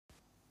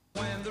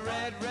the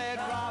red, red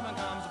robin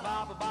comes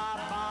bopping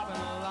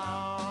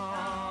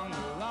along,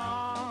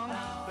 along.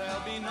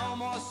 There'll be no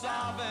more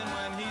sobbing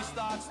when he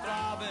starts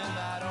throbbing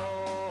that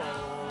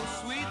old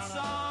sweet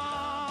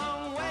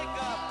song. Wake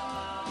up,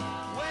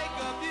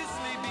 you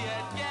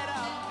sleepyhead, get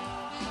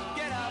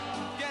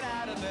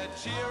out of bed,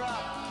 cheer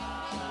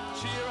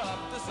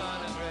up, the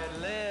sun is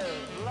red,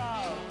 live,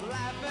 love,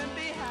 laugh and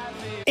be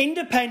happy.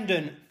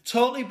 Independent,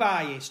 totally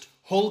biased,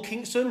 Hull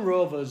Kingston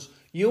Rovers.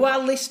 You are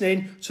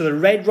listening to the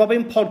Red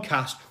Robin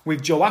podcast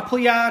with Joe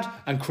Appleyard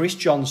and Chris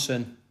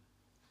Johnson.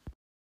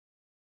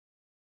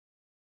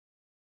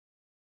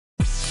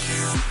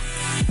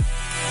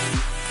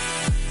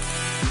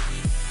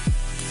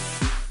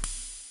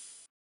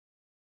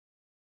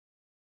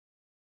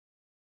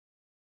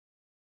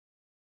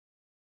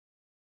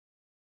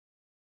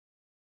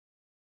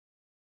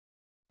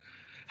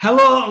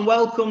 Hello and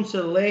welcome to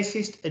the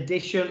latest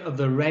edition of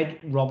the Red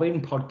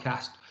Robin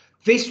podcast.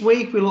 This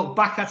week we look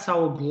back at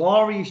our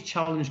glorious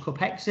Challenge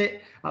Cup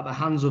exit at the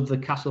hands of the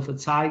Castleford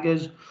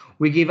Tigers.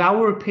 We give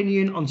our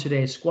opinion on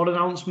today's squad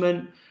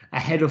announcement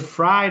ahead of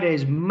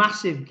Friday's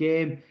massive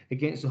game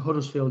against the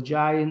Huddersfield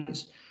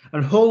Giants.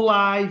 And Hull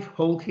Live,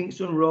 Hull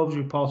Kingston Rovers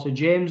reporter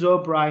James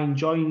O'Brien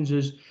joins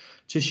us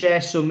to share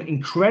some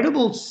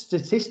incredible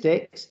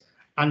statistics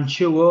and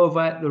chew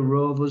over the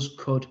Rovers'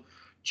 cud.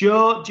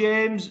 Joe,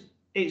 James,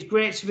 it's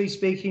great to be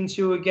speaking to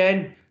you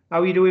again.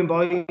 How are you doing,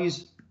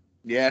 boys?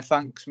 Yeah,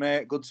 thanks,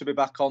 mate. Good to be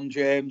back on,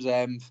 James.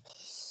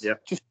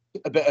 Just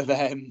a bit of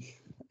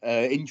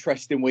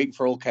interesting week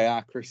for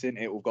OKR, Chris, isn't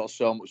it? We've got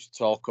so much to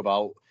talk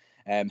about.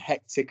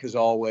 Hectic as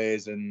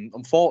always, and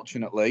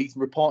unfortunately,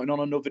 reporting on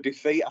another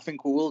defeat. I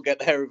think we will get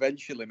there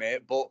eventually,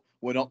 mate, but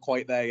we're not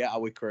quite there yet, are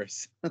we,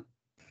 Chris?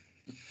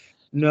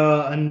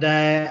 No, and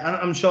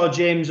I'm sure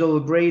James will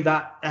agree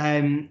that,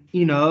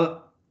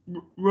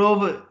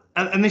 Rover,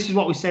 and this is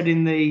what we said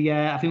in the,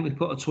 I think we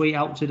put a tweet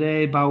out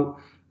today about,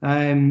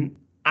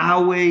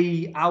 are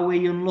we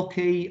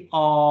unlucky,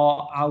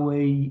 or are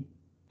we,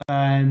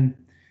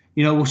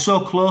 we're so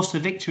close to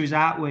victories,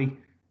 aren't we?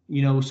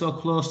 We're so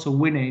close to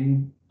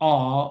winning,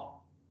 or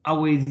are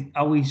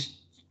we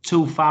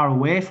too far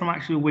away from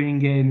actually winning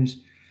games?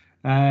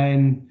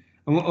 And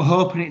we're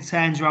hoping it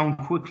turns around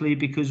quickly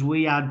because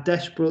we are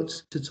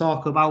desperate to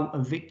talk about a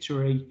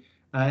victory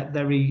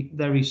very,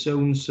 very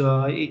soon.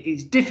 So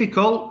it's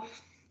difficult.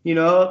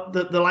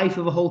 The life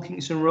of a Hull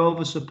Kingston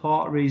Rovers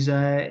supporter is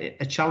a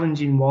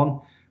challenging one.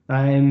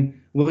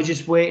 We're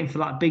just waiting for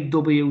that big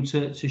W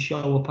to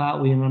show up,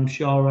 aren't we? And I'm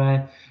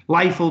sure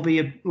life will be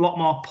a lot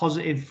more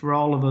positive for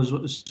all of us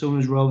as soon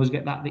as Rovers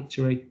get that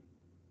victory.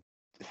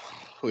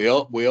 We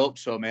hope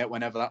so, mate,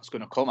 whenever that's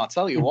going to come. I'll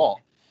tell you what,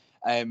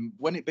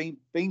 when it being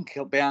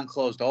behind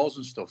closed doors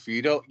and stuff,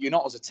 you're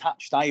not as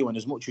attached, are you? And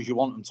as much as you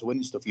want them to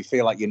win stuff, you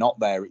feel like you're not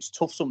there. It's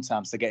tough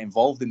sometimes to get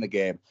involved in the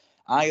game.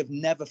 I have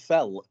never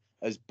felt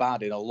as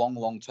bad in a long,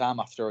 long time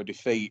after a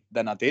defeat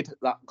than I did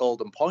that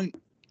Golden Point.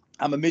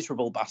 I'm a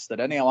miserable bastard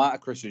anyhow, aren't I,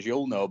 Chris, as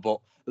you'll know, but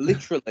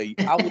literally,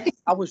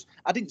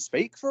 I didn't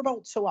speak for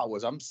about 2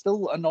 hours. I'm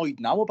still annoyed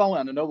now about it,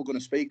 and I know we're going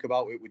to speak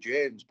about it with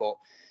James, but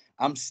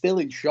I'm still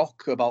in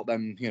shock about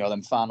them,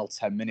 them final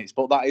 10 minutes.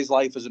 But that is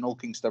life as an Hull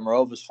Kingston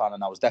Rovers fan,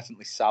 and I was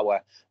definitely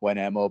sour when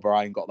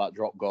O'Brien got that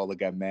drop goal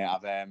again, mate.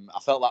 I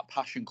felt that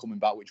passion coming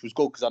back, which was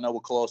good because I know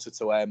we're closer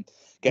to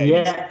getting.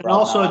 Yeah, and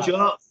also,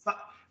 Joe,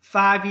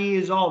 5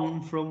 years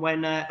on from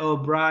when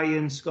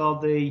O'Brien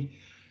scored the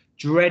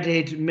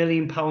dreaded £1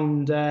 million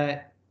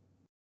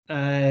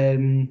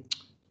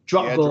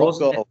drop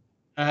goal.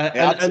 It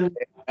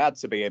had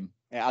to be him.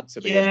 It had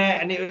to be him. Yeah,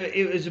 and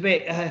it was a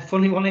bit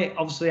funny, wasn't it?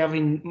 Obviously,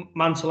 having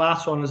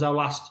Mantellato on as our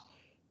last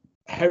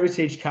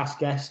Heritage Cast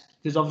guest,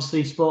 because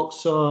obviously he spoke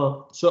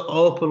so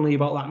openly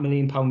about that £1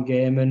 million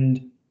game,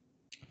 and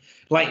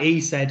like he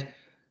said,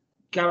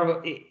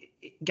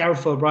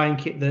 Gareth O'Brien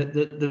kicked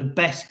the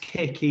best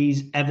kick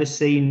he's ever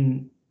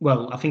seen.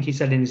 Well, I think he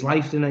said in his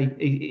life, didn't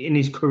he? In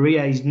his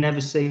career, he's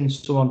never seen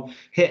someone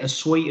hit a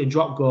sweeter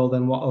drop goal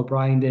than what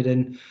O'Brien did,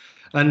 and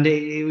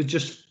it was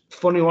just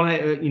funny,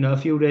 wasn't it? A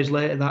few days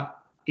later that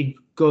he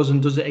goes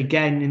and does it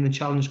again in the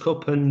Challenge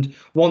Cup, and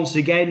once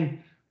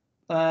again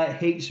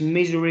heaps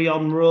misery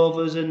on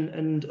Rovers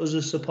and us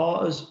as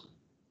supporters.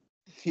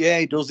 Yeah,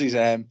 he does.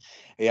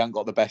 He ain't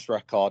got the best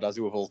record, as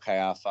he with all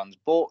KR fans,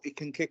 but he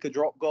can kick a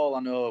drop goal.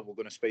 I know we're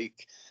going to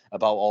speak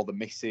about all the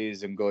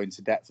misses and go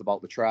into depth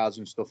about the tries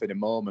and stuff in a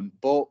moment,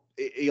 but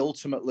he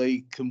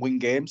ultimately can win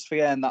games for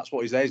you, and that's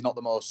what he's there. He's not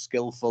the most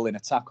skillful in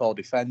attack or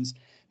defence,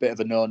 bit of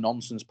a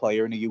no-nonsense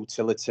player in a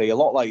utility, a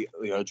lot like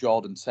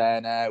Jordan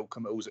Turner,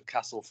 who's at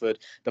Castleford.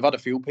 They've had a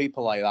few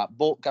people like that,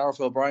 but Gareth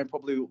O'Brien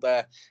probably up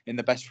there in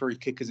the best free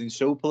kickers in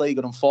Super League,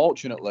 and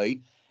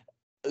unfortunately,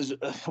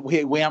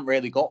 we haven't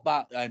really got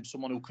that.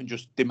 Someone who can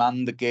just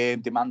demand the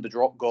game, demand a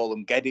drop goal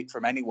and get it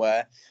from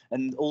anywhere.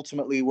 And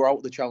ultimately, we're out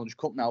of the Challenge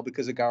Cup now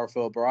because of Gareth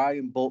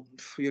O'Brien. But,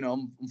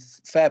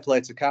 fair play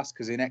to Cass,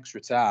 because in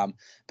extra time,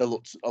 they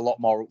looked a lot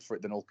more up for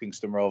it than Hull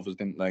Kingston Rovers,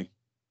 didn't they?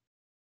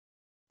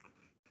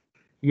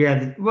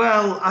 Yeah,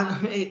 well,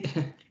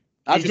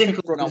 I It's just think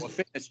difficult run out because- of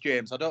fitness,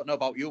 James. I don't know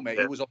about you, mate.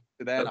 Yeah. You was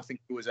obviously there, and I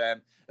think it was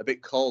a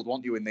bit cold,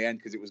 weren't you, in the end,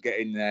 because it was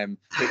getting a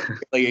bit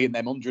chilly in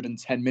them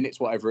 110 minutes,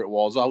 whatever it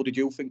was. How did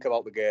you think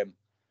about the game?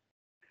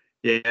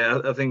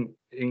 Yeah, I think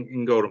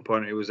in Golden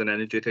Point it was an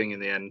energy thing in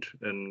the end,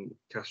 and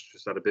Cass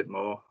just had a bit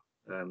more.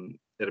 They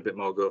had a bit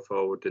more go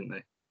forward, didn't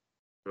they?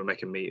 They were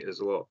making meters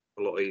a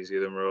lot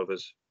easier than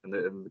Rovers, and they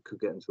could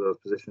get into those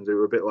positions. They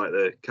were a bit like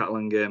the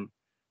Catalan game,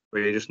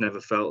 where you just never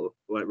felt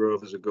like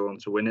Rovers would go on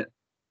to win it.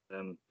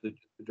 They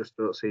just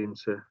don't seem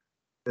to. I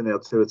think they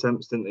had 2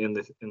 attempts, didn't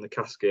they, in the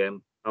Cass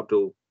game?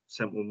 Abdul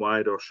sent one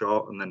wide or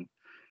short, and then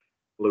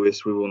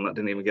Lewis with one that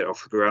didn't even get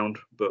off the ground.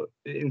 But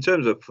in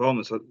terms of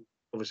performance,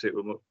 obviously it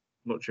was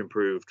much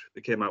improved.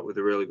 They came out with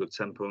a really good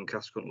tempo, and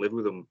Cass couldn't live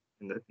with them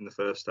in the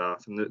first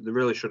half. And they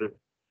really should have.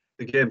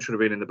 The game should have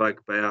been in the bag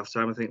by half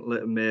time. I think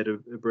Litton made a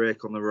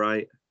break on the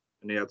right,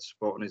 and he had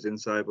support on his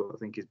inside, but I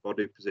think his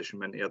body position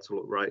meant he had to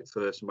look right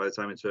first. And by the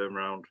time he turned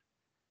around,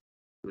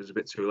 it was a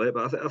bit too late.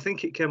 But I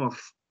think it came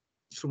off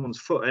someone's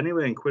foot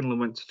anyway, and Quinlan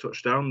went to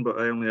touchdown, but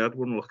I only had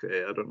one look at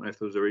it. I don't know if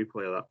there was a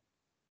replay of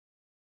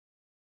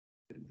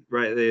that.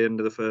 Right at the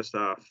end of the first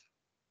half.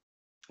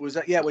 Was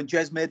that, when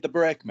Jez made the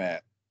break,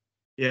 mate?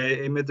 Yeah,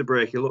 he made the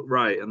break. He looked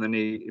right, and then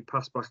he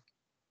passed back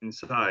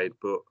inside,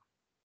 but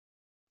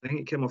I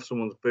think it came off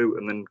someone's boot,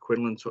 and then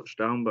Quinlan touched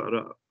down, but I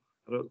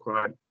don't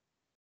quite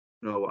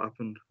know what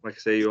happened. Like I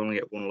say, you only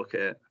get one look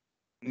at it.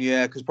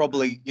 Yeah, because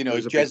probably,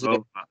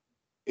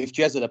 if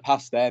Jez had a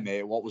pass there,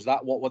 mate, what was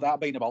that? What would that have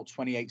been, about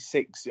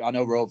 28-6? I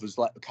know Rovers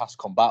let the Cass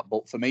come back,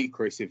 but for me,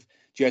 Chris, if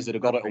Jez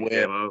had got it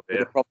away,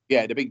 it'd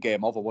have been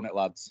game over, wouldn't it,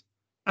 lads?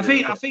 I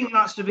think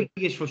that's the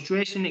biggest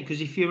frustration,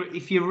 because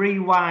if you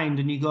rewind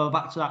and you go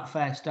back to that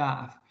first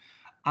half,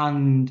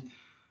 and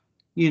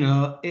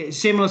it's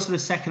similar to the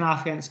second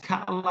half against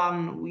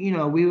Catalan.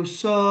 We were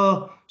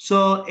so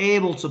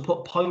able to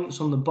put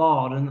points on the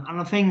board, and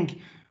I think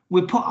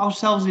we put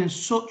ourselves in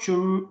such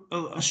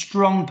a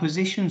strong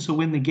position to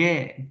win the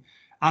game.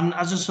 And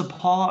as a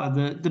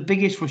supporter, the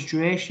biggest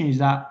frustration is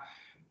that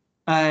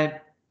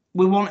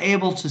we weren't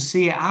able to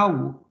see it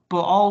out.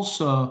 But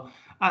also,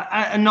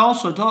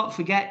 don't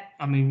forget,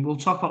 I mean, we'll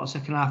talk about the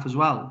second half as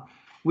well.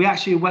 We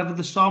actually weathered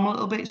the storm a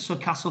little bit. So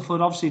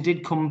Castleford obviously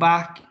did come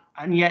back.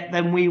 And yet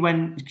then we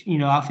went,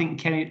 I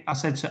think I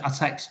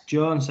text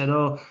Joe and said,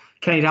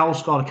 Kenny Dowell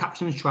scored a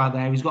captain's try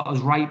there. He's got us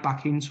right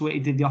back into it. He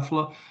did the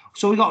offload.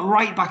 So we got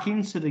right back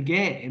into the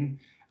game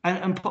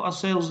and put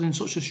ourselves in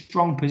such a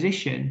strong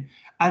position.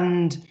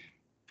 And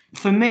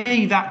for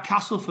me, that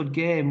Castleford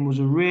game was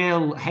a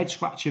real head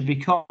scratcher,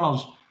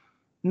 because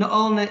not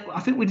only, I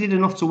think we did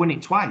enough to win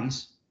it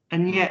twice,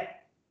 and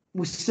yet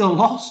we still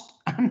lost.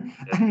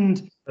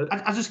 And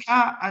I just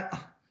can't.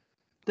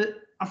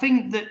 I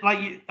think that,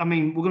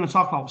 we're going to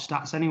talk about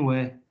stats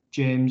anyway,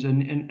 James,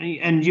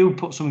 and you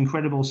put some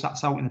incredible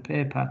stats out in the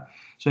paper.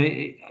 So,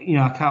 I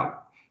can't,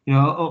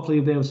 hopefully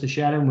you'll be able to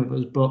share them with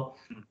us. But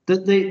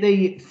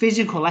the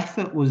physical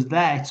effort was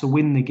there to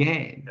win the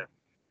game. Yeah.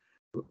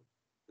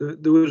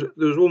 There was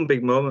one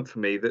big moment for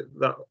me,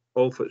 that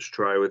Alfort's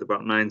try with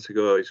about 9 to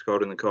go. He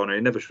scored in the corner.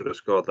 He never should have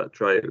scored that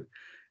try.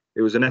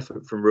 It was an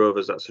effort from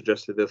Rovers that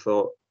suggested they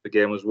thought the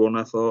game was won.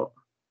 I thought,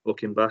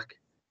 looking back,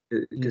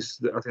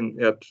 because I think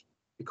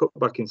he cut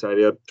back inside.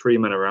 He had 3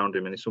 men around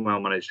him, and he somehow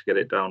managed to get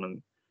it down.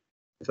 And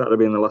if that had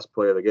been the last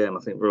play of the game, I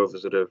think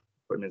Rovers would have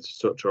put him into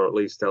touch, or at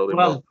least held him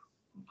up.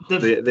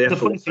 The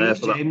funny thing is,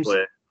 James,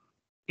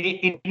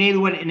 he nearly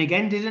went in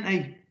again, didn't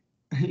he?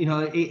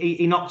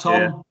 He knocked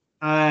on,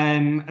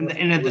 and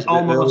in an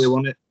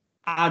almost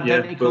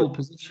identical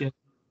position.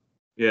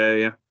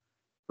 Yeah.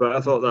 But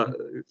I thought that it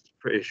was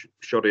a pretty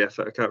shoddy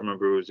effort. I can't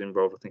remember who was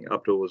involved. I think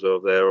Abdul was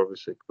over there,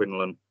 obviously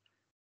Quinlan.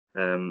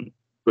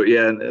 But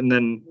yeah, and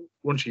then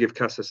once you give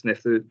Cass a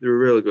sniff, they're a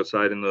really good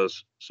side in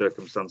those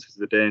circumstances.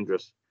 They're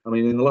dangerous. I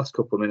mean, in the last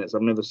couple of minutes,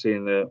 I've never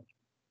seen a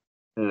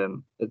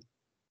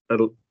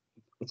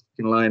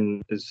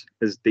line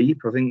as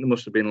deep. I think there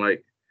must have been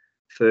like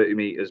 30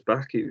 metres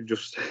back. It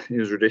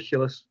was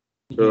ridiculous.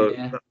 So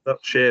that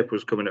shape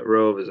was coming at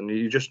Rovers, and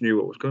you just knew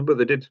what was coming. But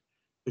they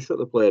shut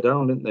the player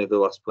down, didn't they? The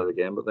last play of the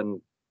game. But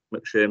then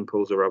McShane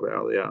pulls a rabbit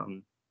out of the hat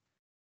and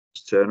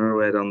just turn her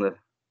away down the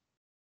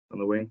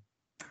wing.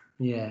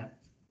 Yeah.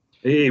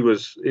 He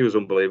was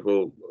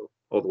unbelievable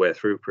all the way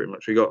through, pretty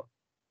much. He got a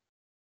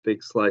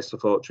big slice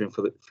of fortune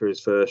for his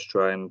first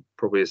try, and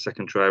probably his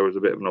second try was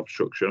a bit of an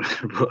obstruction.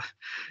 But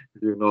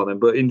if you ignore them,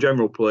 but in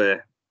general play,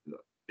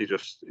 he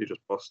just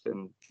bossed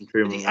him.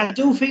 I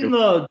do think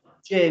though,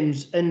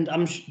 James, and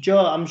I'm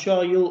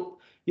sure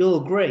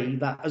you'll agree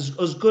that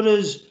as good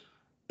as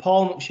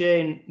Paul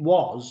McShane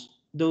was,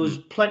 there was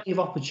plenty of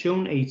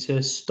opportunity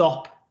to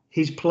stop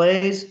his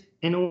plays.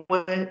 In a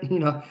way,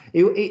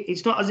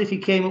 it's not as if he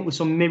came up with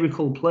some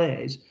miracle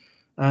plays.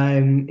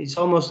 It's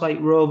almost like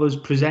Rovers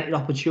presented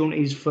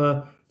opportunities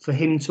for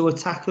him to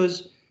attack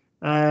us.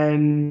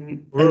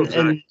 Rovers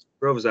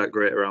aren't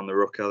great around the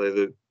ruck, are they?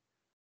 They've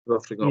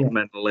often got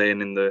men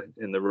laying in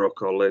the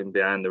ruck or laying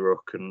behind the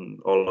ruck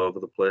and all over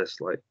the place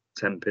like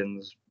 10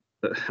 pins.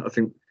 I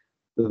think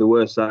they're the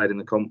worst side in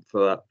the comp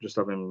for that, just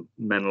having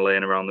men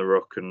laying around the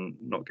ruck and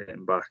not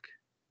getting back.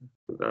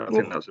 I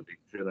think that's a big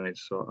issue they need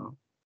to sort out.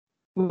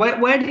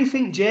 Where do you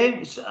think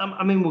James?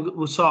 I mean,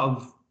 we're sort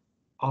of,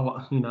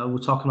 we're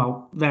talking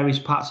about various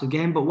parts of the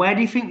game, but where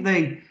do you think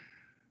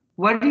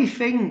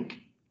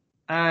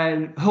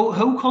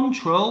who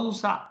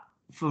controls that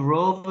for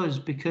Rovers?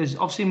 Because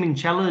obviously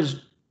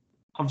Minchella's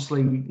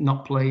obviously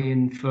not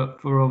playing for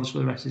Rovers for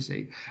the rest of the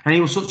season, and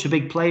he was such a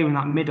big player in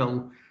that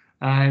middle.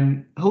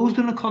 Who's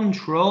going to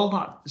control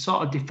that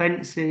sort of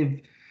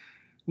defensive,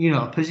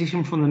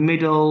 position from the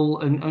middle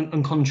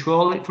and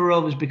control it for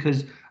Rovers?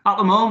 Because at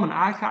the moment,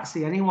 I can't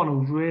see anyone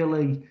who's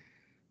really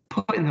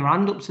putting their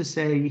hand up to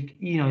say,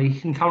 you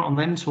can count on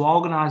them to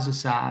organise the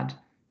side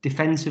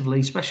defensively,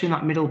 especially in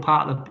that middle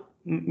part of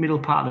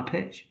the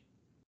pitch.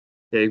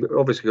 Yeah, you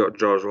obviously got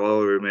George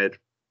Lawler, who made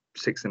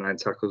 69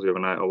 tackles the other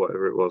night or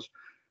whatever it was.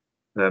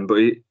 But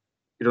he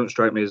don't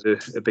strike me as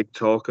a big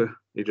talker.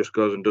 He just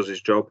goes and does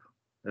his job.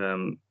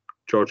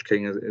 George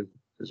King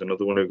is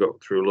another one who got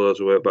through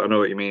loads of work, but I know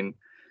what you mean.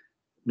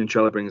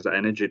 Minchella brings that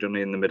energy, doesn't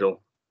he, in the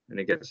middle, and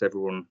he gets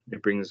everyone.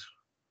 He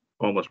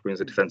almost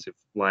brings a defensive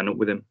line up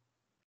with him.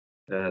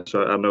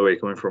 So I know where you're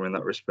coming from in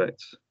that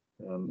respect.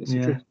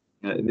 You're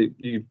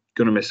going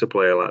to miss a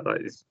player like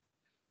that.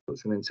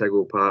 It's an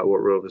integral part of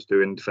what Rovers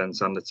do in defence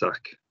and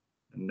attack.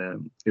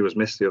 And he was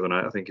missed the other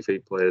night. I think if he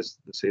plays,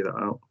 they see that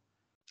out.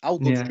 How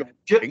good's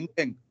George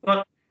King?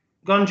 Go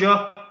on,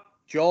 Joe.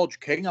 George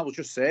King, I was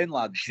just saying,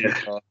 lads,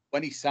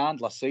 when he signed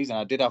last season,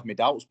 I did have my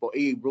doubts, but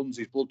he runs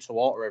his blood to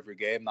water every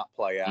game, that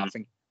player. I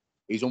think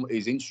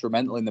he's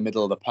instrumental in the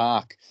middle of the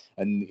park.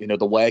 And,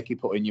 the work he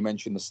put in, you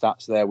mentioned the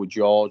stats there with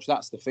George.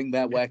 That's the thing.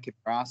 They're working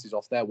their asses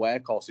off, their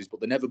workhorses, but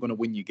they're never going to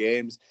win you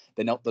games.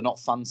 They're not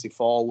fancy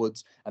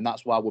forwards, and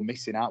that's why we're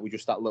missing out with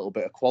just that little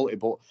bit of quality.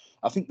 But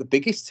I think the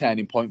biggest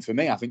turning point for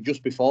me, I think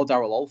just before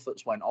Daryl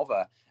Alfords went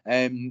over,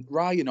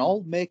 Ryan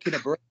Hall making a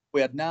break. We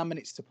had 9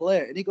 minutes to play,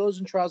 and he goes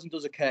and tries and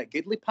does a Kurt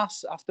Gidley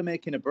pass after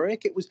making a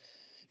break. It was,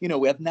 we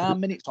had 9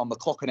 minutes on the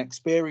clock, and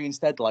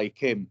experienced head like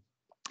him,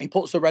 he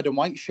puts the red and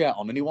white shirt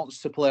on, and he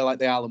wants to play like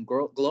the Harlem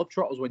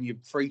Globetrotters when you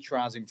 3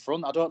 tries in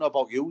front. I don't know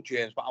about you,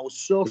 James, but I was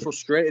so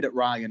frustrated at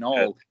Ryan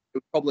Hall.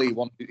 Who probably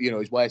wanted,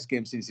 his worst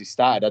game since he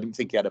started. I didn't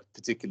think he had a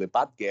particularly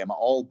bad game at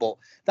all, but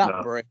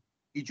that break,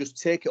 you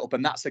just take it up,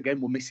 and that's again,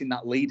 we're missing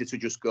that leader to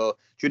just go, do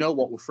you know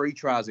what, we're 3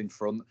 tries in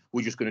front,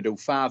 we're just going to do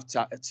 5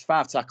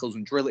 tackles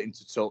and drill it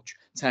into touch,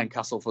 turn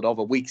Castleford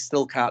over. We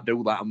still can't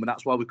do that, and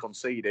that's why we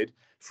conceded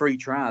 3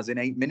 tries in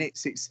 8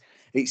 minutes.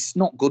 It's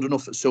not good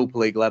enough at Super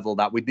League level.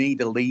 That we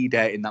need a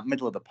leader in that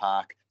middle of the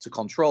park to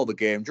control the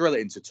game, drill it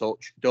into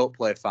touch, don't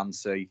play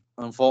fancy.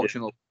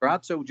 Unfortunately, we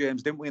had to,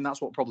 James, didn't we? And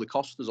that's what probably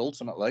cost us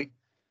ultimately.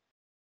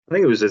 I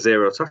think it was a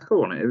 0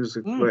 tackle on it. It was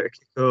a kick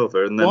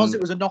over, and then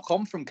it was a knock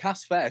on from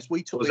Cass first.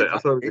 We took it. I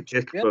thought it was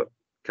a kick, but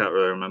can't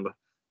really remember.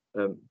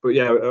 But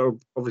yeah,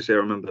 obviously I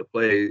remember the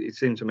play. He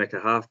seemed to make a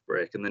half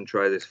break and then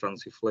try this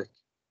fancy flick.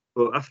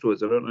 But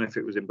afterwards, I don't know if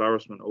it was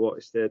embarrassment or what.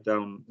 He stayed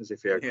down as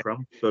if he had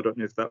cramp. So I don't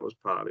know if that was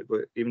part of it.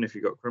 But even if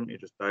you got cramp, you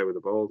just die with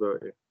the ball,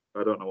 don't you?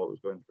 I don't know what was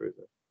going through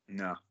there.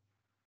 No.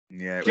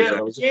 Yeah,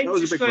 that was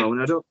a big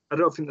moment. I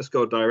don't think they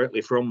scored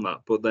directly from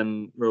that, but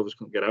then Rovers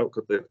couldn't get out,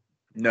 could they?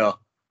 No,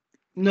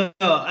 and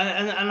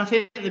I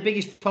think the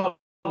biggest problem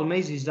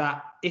is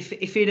that if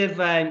he'd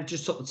have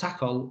just took the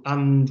tackle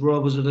and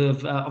Rovers would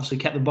have obviously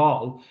kept the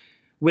ball,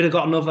 we'd have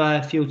got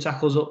another few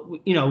tackles up.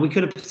 We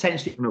could have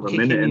potentially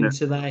kicked him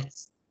into that.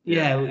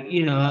 Yeah,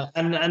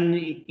 and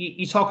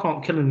you talk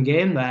about killing the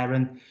game there,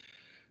 and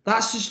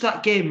that's just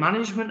that game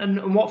management.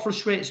 And what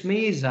frustrates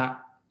me is that,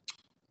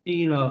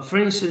 for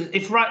instance,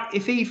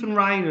 if Ethan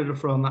Ryan had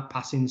thrown that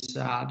pass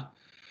inside,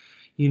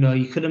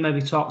 you could have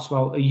maybe talked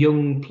about a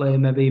young player,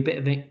 maybe a bit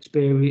of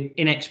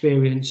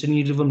inexperience, and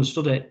you'd have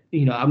understood it.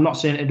 I'm not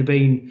saying it'd have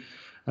been,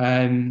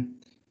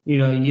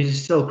 you're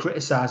still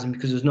criticising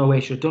because there's no way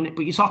he should have done it.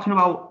 But you're talking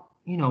about,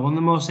 one of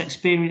the most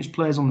experienced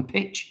players on the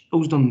pitch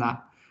who's done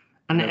that.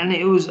 And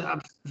it was,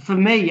 for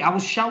me, I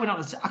was shouting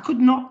out, I could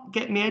not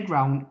get my head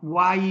round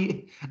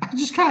why, I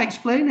just can't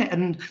explain it.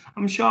 And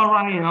I'm sure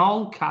Ryan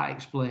Hall can't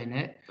explain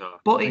it. No.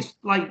 But it's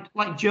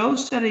like Joe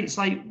said, it's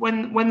like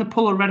when they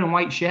pull a red and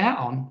white shirt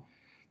on,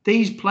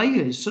 these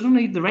players,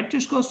 suddenly the red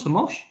just goes to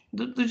mush.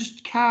 They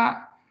just can't,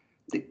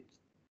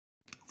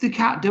 they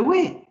can't do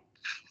it.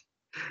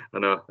 I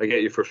know, I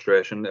get your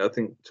frustration. I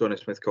think Tony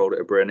Smith called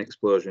it a brain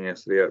explosion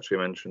yesterday. He actually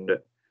mentioned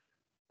it.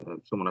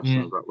 Someone asked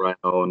him about right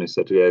now, and he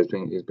said, "Yeah,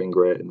 he's been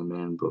great in the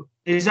main." But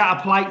is that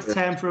a polite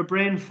term for a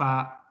brain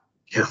fart?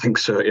 Yeah, I think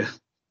so. Yeah,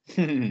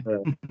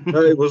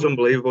 no, it was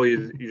unbelievable.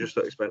 You just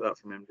don't expect that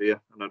from him, do you?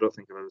 And I don't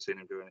think I've ever seen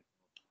him do anything.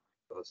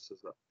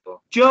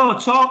 Joe,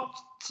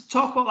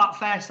 talk about that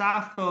first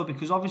half though,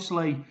 because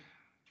obviously,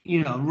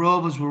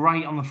 Rovers were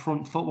right on the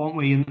front foot, weren't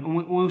we? And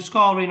we were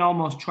scoring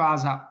almost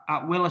tries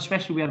at will.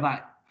 Especially we had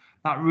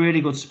that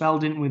really good spell,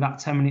 didn't we? That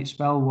 10-minute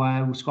spell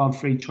where we scored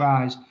 3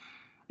 tries.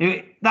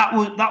 That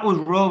was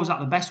Rovers at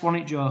the best,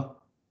 wasn't it, Joe?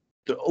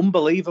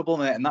 Unbelievable,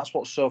 mate, and that's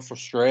what's so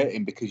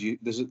frustrating because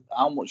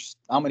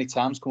how many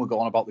times can we go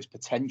on about this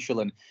potential,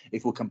 and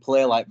if we can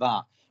play like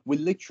that, we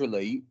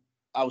literally.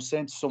 I was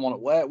saying to someone at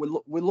work,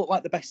 we look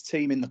like the best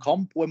team in the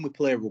comp when we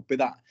play rugby.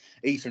 That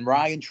Ethan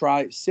Ryan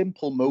tried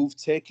simple move,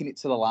 taking it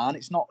to the line.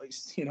 It's not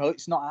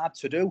hard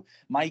to do.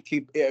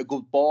 Mikey hit a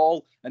good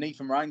ball, and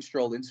Ethan Ryan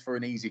strolled in for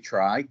an easy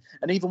try.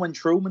 And even when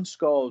Truman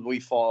scored, we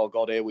thought, oh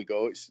God, here we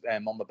go. It's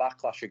on the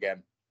backlash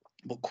again.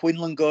 But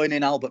Quinlan going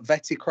in, Albert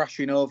Vetti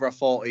crashing over, I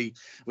thought he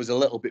was a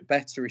little bit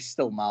better. He's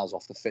still miles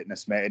off the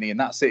fitness, mate, and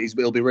that's it.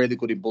 He'll be really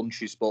good in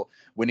bunches, but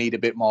we need a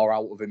bit more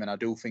out of him, and I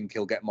do think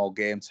he'll get more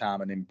game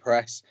time and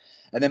impress.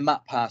 And then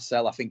Matt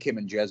Parcell, I think him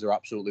and Jez are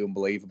absolutely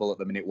unbelievable at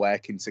the minute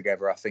working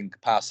together. I think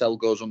Parcell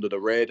goes under the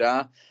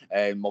radar,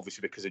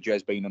 obviously because of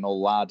Jez being an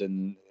old lad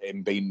and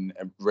him being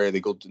really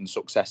good and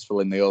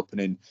successful in the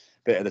opening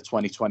bit of the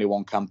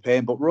 2021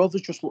 campaign. But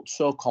Rovers just looked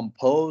so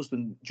composed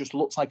and just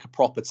looked like a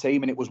proper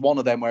team. And it was one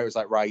of them where it was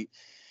like, right,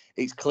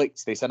 it's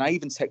clicked this. And I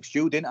even text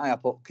you, didn't I? I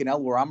put,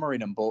 hell, we're hammering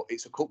them, but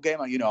it's a cup game.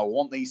 I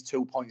want these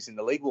 2 points in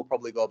the league. We'll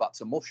probably go back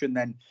to mush. And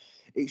then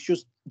it's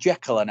just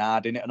Jekyll and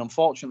Hyde in it. And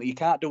unfortunately, you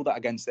can't do that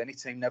against any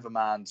team, never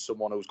mind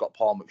someone who's got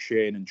Paul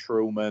McShane and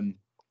Truman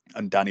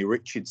and Danny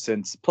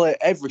Richardson. To play,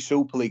 every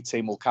Super League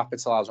team will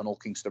capitalise on Hull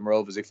Kingston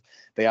Rovers if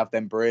they have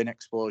them brain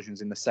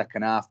explosions in the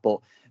second half. But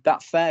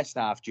that first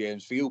half,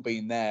 James, for you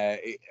being there,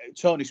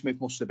 Tony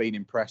Smith must have been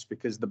impressed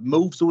because the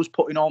moves he was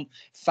putting on,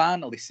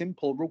 finally,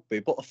 simple rugby,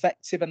 but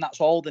effective, and that's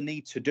all they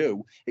need to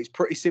do. It's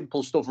pretty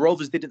simple stuff.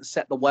 Rovers didn't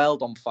set the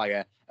world on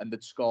fire, and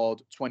they'd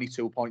scored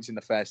 22 points in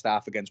the first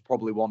half against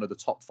probably one of the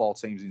top 4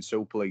 teams in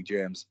Super League,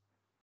 James.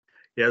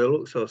 Yeah, they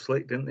looked so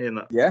slick, didn't they, in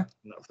that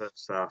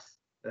first half?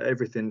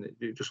 Everything,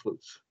 it just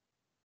looked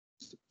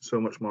so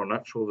much more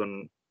natural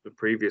than the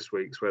previous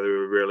weeks where they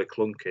were really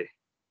clunky.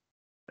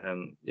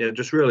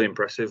 Just really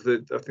impressive.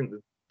 I think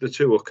the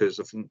 2 hookers,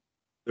 I think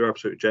they're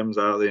absolute gems,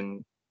 aren't they,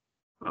 in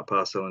Matt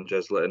Parcell and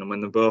Jez Litton. And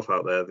when they're both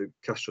out there, the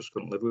Cash just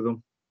couldn't live with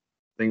them.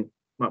 I think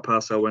Matt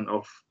Parcell went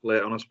off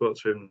late on. I spoke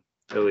to him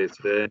earlier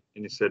today,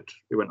 and he said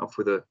he went off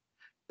with a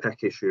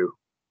pec issue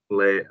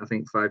late, I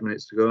think 5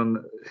 minutes to go. And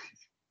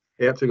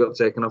he actually got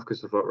taken off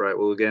because I thought, right,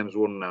 well, the game's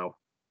won now.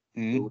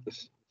 We'll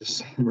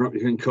just wrap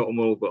you in cotton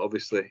wool, but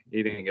obviously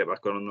he didn't get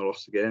back on and they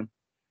lost the game.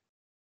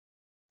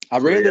 I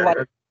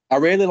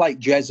really like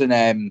Jez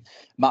and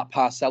Matt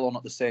Parcell on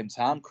at the same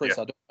time, Chris.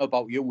 Yeah. I don't know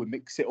about you. We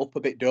mix it up a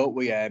bit, don't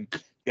we?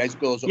 Jez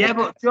goes up. Yeah,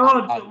 but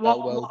George,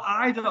 what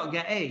I don't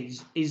get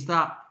is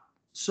that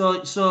so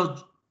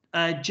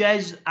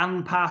Jez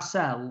and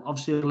Parcell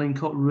obviously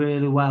link up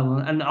really well,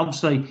 and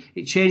obviously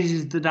it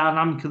changes the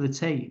dynamic of the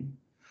team.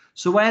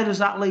 So where does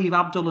that leave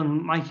Abdul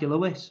and Mikey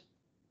Lewis?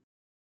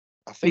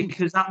 I think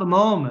because at the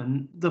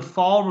moment the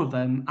 4 of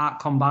them aren't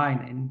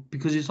combining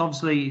because it's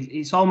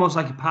almost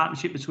like a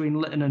partnership between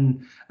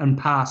Litton and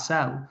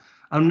Parcell,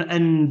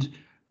 and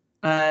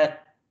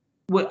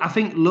I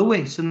think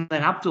Lewis and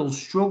then Abdul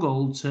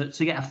struggled to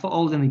get a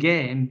foothold in the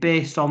game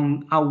based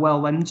on how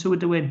well them 2 are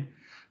doing.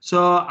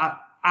 So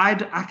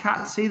I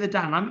can't see the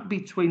dynamic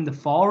between the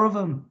 4 of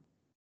them.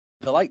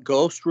 They're like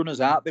ghost runners,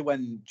 aren't they,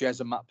 when Jez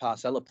and Matt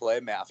Parcell are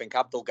playing, mate? I think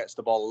Abdul gets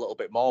the ball a little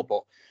bit more,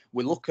 but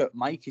we look at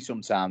Mikey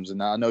sometimes,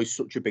 and I know he's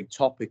such a big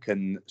topic,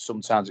 and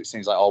sometimes it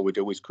seems like all we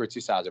do is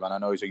criticise him, and I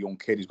know he's a young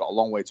kid, he's got a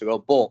long way to go,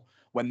 but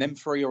when them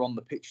 3 are on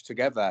the pitch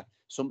together,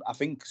 I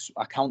think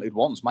I counted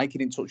once, Mikey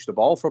didn't touch the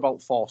ball for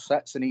about 4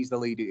 sets, and he's the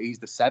leader, he's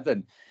the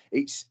 7.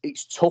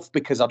 It's tough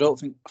because I don't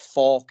think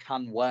 4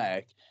 can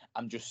work.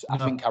 I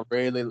think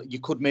you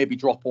could maybe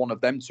drop one of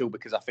them 2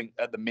 because I think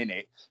at the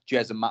minute,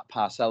 Jez and Matt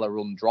Parcell are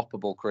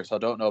undroppable, Chris. I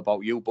don't know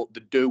about you, but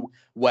they do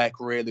work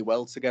really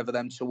well together,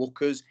 them 2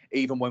 hookers,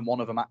 even when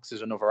one of them acts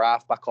as another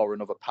halfback or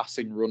another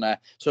passing runner.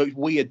 So it's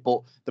weird,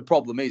 but the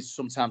problem is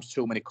sometimes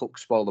too many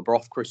cooks spoil the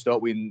broth, Chris,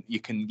 don't we? And you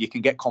can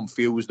get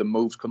confused and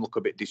moves can look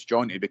a bit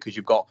disjointed because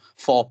you've got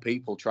 4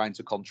 people trying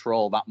to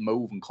control that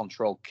move and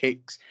control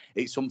kicks.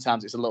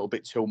 Sometimes it's a little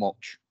bit too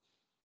much.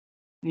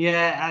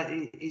 Yeah,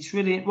 it's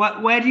really.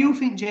 Where do you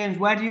think, James?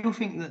 Where do you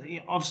think that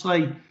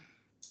obviously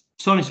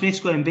Tony Smith's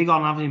going big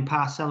on having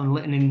Parcell and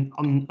Litton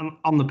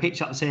on the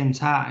pitch at the same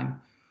time?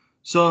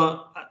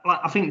 So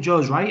I think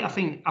Joe's right. I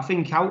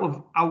think out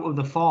of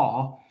the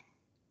 4,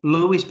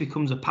 Lewis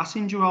becomes a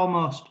passenger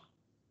almost.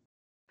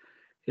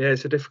 Yeah,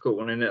 it's a difficult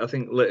one, isn't it? I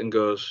think Litton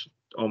goes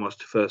almost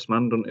to first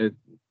man, doesn't he?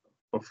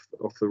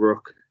 Off the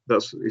ruck.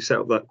 He set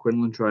up that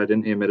Quinlan try,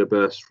 didn't he? Made a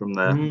burst from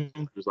there.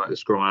 It was like the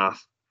scrum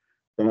half.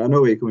 I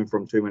know where you're coming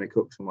from, too many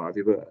cooks and what have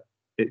you, but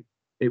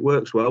it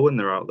works well when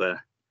they're out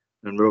there,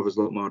 and Rovers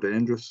look more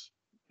dangerous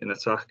in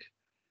attack.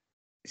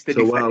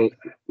 So while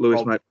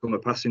Lewis might become a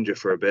passenger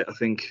for a bit, I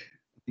think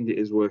it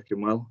is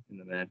working well in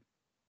the main,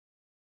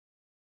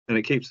 and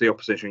it keeps the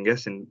opposition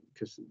guessing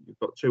because you've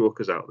got 2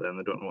 hookers out there and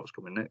they don't know what's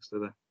coming next,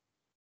 do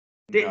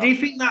they? Do you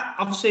think that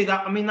obviously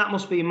that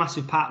must be a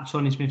massive part of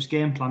Tony Smith's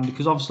game plan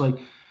because obviously,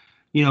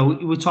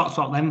 we talked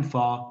about them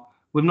 4.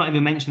 We've not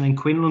even mentioned then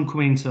Quinlan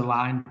coming into the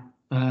line.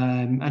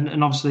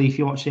 And obviously, if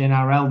you watch the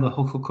NRL, the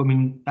hooker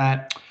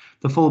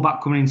the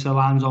fullback coming into the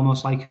line is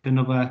almost like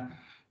another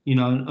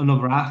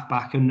another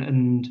halfback,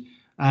 and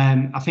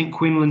I think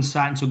Quinlan's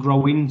starting to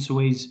grow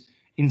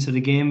into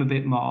the game a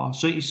bit more.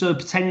 So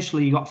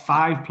potentially you got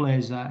 5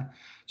 players there.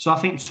 So I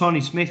think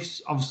Tony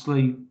Smith's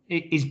obviously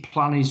his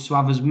plan is to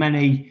have as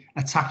many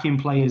attacking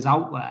players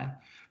out there.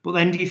 But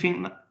then do you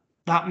think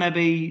that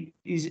maybe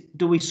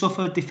do we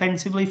suffer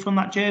defensively from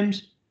that,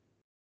 James?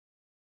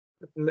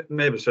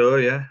 Maybe so,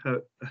 yeah.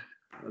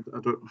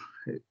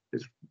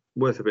 It's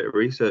worth a bit of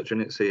research,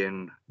 isn't it,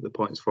 seeing the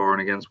points for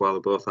and against while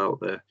they're both out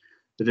there.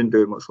 They didn't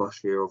do it much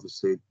last year.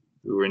 Obviously,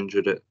 they were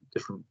injured at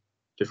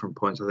different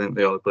points. I think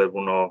they only played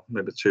 1 or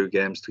maybe 2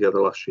 games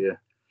together last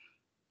year.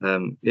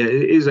 Yeah,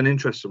 it is an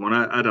interesting one.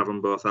 I'd have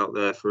them both out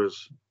there for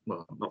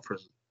not for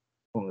as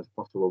long as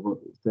possible, but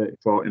 30,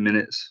 40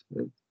 minutes.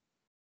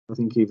 I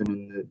think even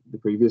in the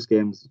previous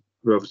games,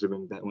 we've obviously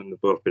been better when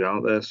they've both been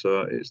out there.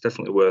 So it's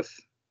definitely worth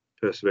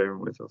persevering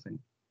with, I think.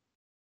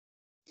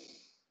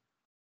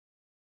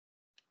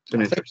 It's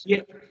an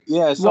interesting.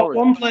 Yeah, sorry.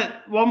 One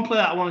player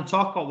that I want to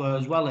talk about though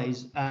as well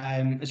is,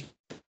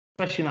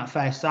 especially in that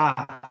first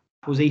half,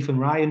 was Ethan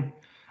Ryan.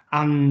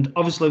 And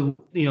obviously,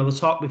 the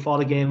talk before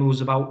the game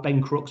was about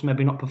Ben Crooks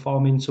maybe not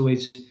performing to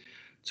his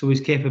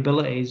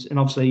capabilities, and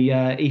obviously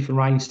Ethan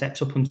Ryan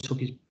steps up and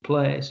took his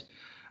place.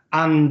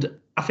 And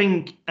I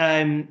think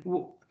I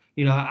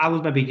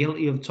was maybe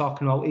guilty of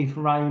talking about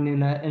Ethan Ryan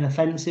in an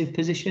offensive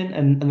position,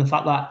 and the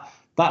fact that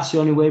that's the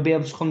only way to be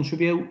able to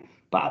contribute.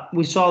 But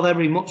we saw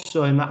very much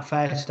so in that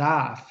first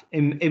half,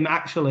 him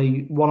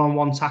actually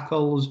one-on-one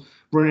tackles,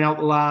 running out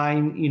the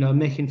line,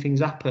 making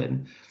things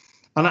happen.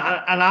 And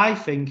I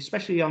think,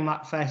 especially on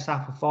that first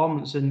half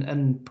performance,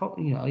 and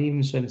probably,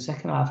 even so in the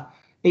second half,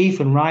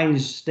 Ethan Ryan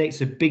stakes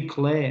a big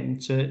claim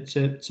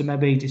to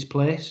maybe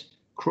displace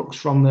Crooks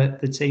from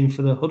the team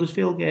for the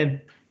Huddersfield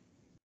game.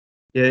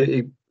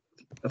 Yeah,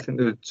 I think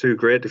there were 2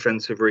 great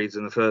defensive reads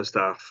in the first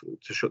half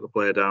to shut the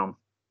player down.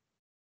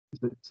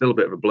 It's still a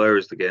bit of a blur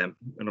as the game,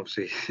 and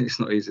obviously it's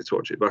not easy to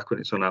watch it back when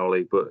it's on our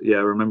league. But yeah,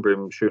 I remember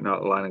him shooting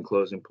out the line and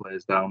closing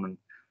players down, and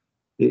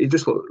he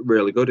just looked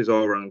really good. His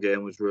all-round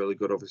game was really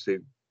good. Obviously,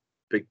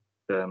 big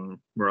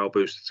morale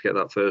booster to get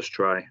that first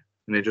try,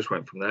 and he just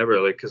went from there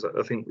really. Because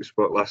I think we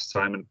spoke last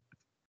time and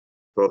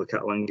before the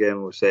Catalan game,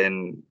 we were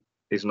saying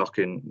he's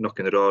knocking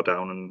the door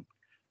down, and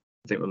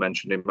I think we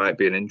mentioned it might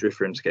be an injury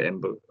for him to get in,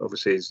 but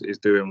obviously he's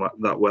doing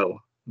that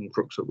well. And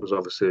Crooks was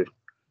obviously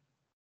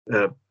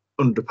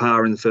under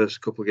par in the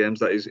first couple of games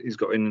that he's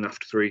got in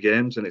after 3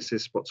 games, and it's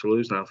his spot to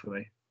lose now for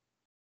me.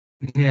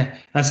 Yeah,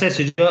 I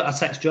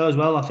text Joe as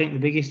well. I think the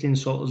biggest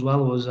insult as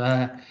well was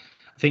I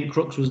think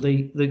Crooks was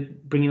the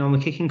bringing on the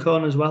kicking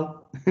corner as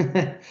well.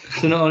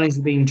 So not only is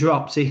he being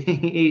dropped,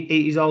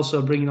 he's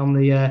also bringing on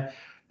the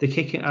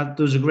kicking. There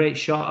was a great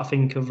shot I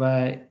think of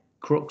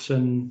Crooks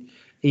and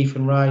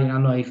Ethan Ryan. I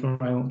know Ethan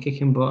Ryan won't kick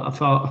him, but I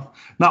thought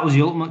that was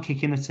the ultimate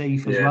kick in the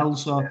teeth as well.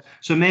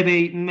 So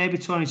maybe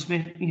Tony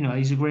Smith,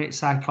 he's a great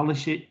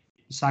psychologist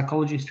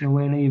in a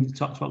way, and he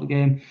talks about the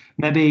game.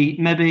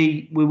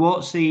 Maybe we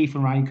won't see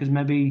Ethan Ryan because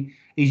maybe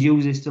he's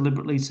used this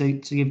deliberately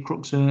to give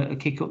Crooks a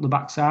kick up the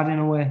backside in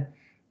a way.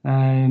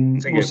 I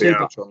think it'd be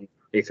out on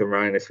Ethan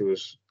Ryan if he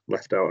was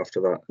left out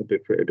after that. It'd be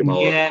pretty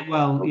demoralising. Yeah,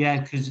 well,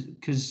 yeah,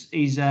 because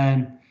he's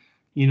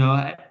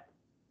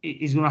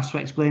he's going to have to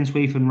explain to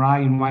Ethan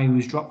Ryan why he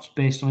was dropped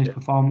based on his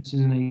performance,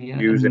 isn't he?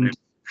 Using him.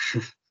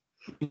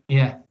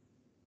 Yeah.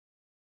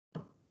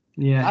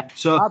 Yeah.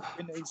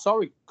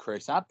 Sorry,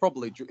 Chris. I'd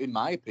probably, in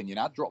my opinion,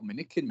 I'd drop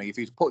Minnick in me. If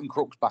he's putting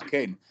Crooks back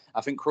in,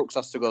 I think Crooks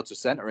has to go to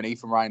centre and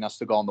Ethan Ryan has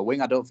to go on the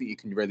wing. I don't think you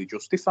can really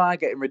justify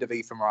getting rid of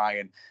Ethan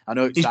Ryan. I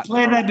know he's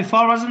played there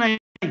before, hasn't he?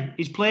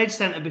 He's played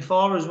centre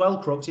before as well,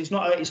 Crooks. It's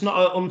not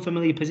an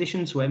unfamiliar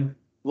position to him.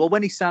 Well,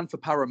 when he signed for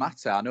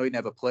Parramatta, I know he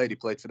never played. He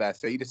played for their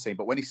feeder team.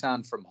 But when he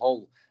signed from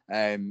Hull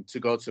to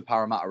go to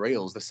Parramatta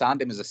Eels, they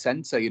signed him as a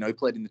centre. He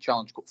played in the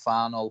Challenge Cup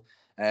final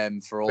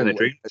for all. In a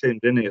dream team,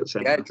 didn't he? At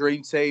centre? Yeah,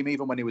 dream team.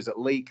 Even when he was at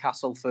Leigh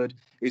Castleford,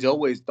 he's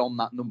always done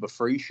that number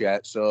 3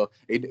 shirt. So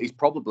he's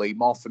probably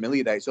more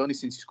familiar there. It's only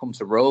since he's come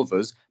to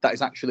Rovers that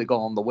he's actually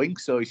gone on the wing.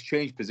 So he's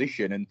changed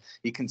position, and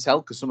you can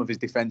tell because some of his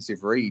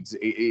defensive reads,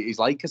 he's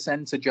like a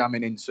centre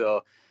jamming in.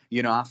 So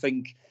I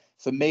think.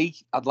 For me,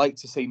 I'd like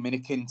to see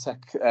Minnikin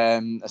take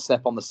a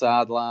step on the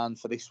sideline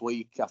for this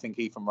week. I think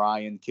Ethan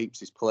Ryan keeps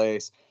his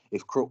place.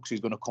 If Crooks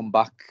is going to come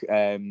back,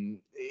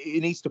 he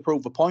needs to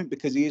prove a point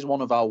because he is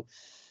one of our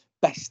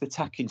best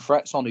attacking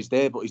threats on his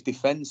day, but his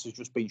defence has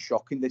just been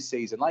shocking this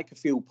season, like a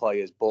few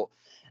players. But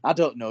I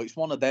don't know. It's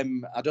one of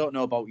them. I don't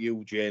know about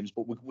you, James,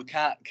 but we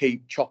can't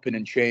keep chopping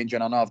and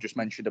changing. I know I've just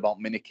mentioned about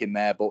Minnikin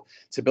there, but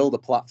to build a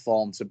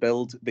platform, to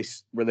build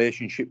this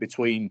relationship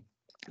between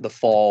the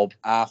 4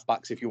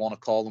 halfbacks, if you want to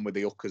call them, with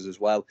the hookers as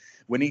well.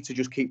 We need to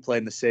just keep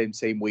playing the same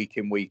team week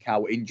in, week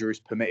out. Injuries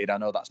permitted. I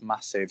know that's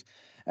massive.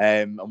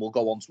 And we'll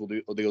go on to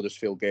the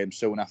Huddersfield game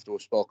soon after we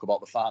spoke about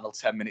the final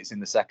 10 minutes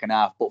in the second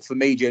half. But for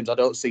me, James, I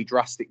don't see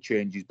drastic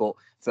changes, but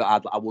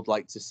I would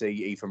like to see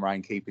Ethan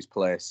Ryan keep his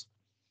place.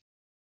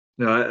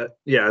 No,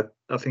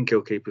 I think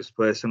he'll keep his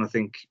place. And I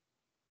think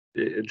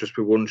it'd just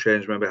be one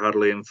change, maybe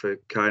Hadley in for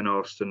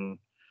Kynhorst and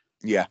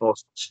Yeah. Or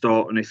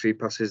Staunton if he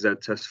passes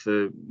that test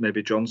for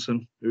maybe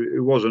Johnson.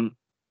 It wasn't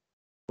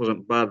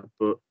bad,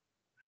 but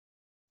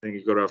I think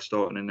you've got to have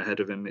Staunton in ahead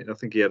of him. I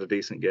think he had a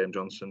decent game,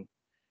 Johnson.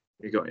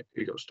 He got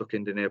stuck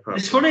in, didn't he?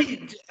 It's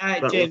funny,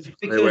 James,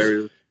 because where he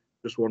was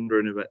just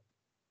wandering a bit.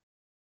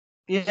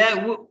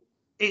 Yeah, well,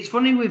 it's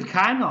funny with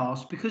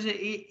Kainos because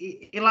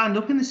he lined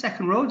up in the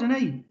second row, didn't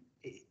he?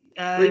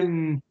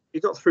 He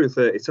got through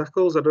 30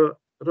 tackles. I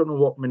don't know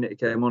what minute he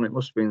came on. It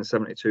must have been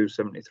 72,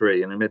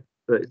 73, and he made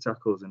 30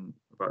 tackles in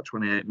about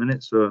 28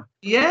 minutes. So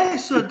yeah,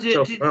 so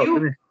did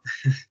you?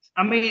 He?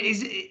 I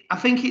mean, I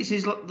think it's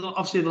his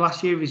obviously the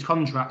last year of his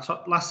contract.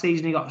 So last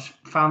season he got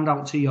found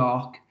out to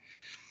York,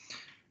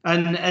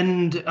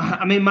 and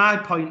I mean my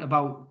point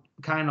about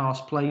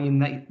Kainos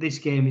playing this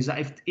game is that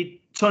if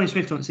Tony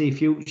Smith don't see a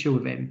future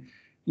with him,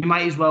 you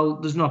might as well.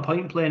 There's no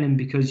point playing him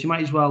because you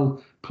might as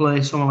well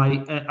play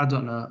someone like I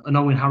don't know, an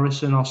Owen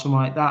Harrison or something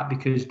like that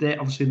because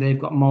they've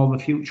got more of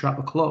a future at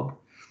the club.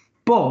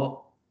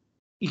 But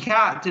you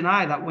can't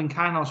deny that when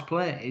Kainos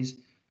plays,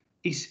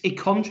 it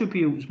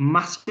contributes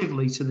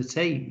massively to the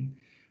team.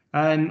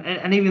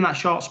 And even that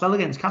short spell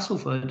against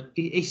Castleford,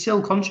 he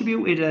still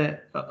contributed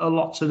a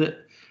lot to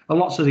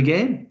the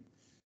game.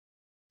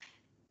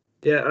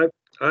 Yeah,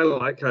 I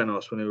like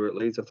Kainos when he was at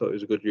Leeds. I thought he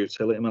was a good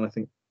utility man. I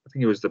think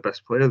he was the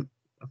best player.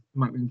 It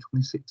might be in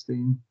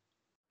 2016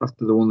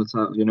 after they won the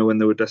title. You know, when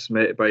they were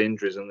decimated by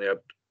injuries and they had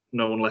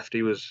no one left.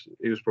 He was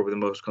probably the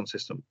most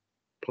consistent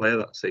player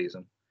that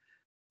season.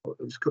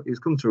 He's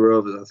come to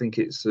Rovers. I think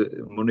it's a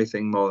money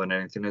thing more than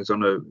anything. He's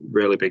on a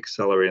really big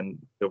salary, and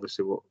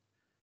obviously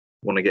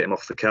want to get him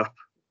off the cap,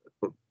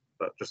 but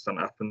that just hasn't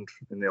happened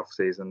in the off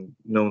season.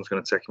 No one's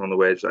going to take him on the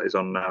wage that he's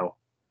on now,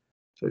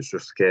 so it's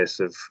just a case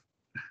of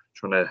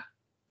trying to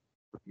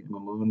get him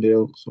on a loan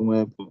deal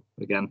somewhere. But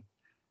again,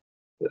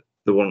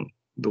 they want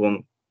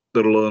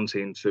the loan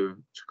team to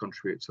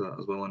contribute to that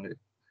as well, and it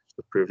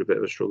proved a bit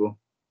of a struggle.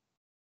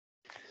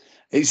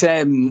 It's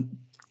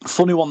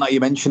funny one that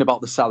you mentioned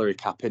about the salary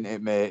cap, isn't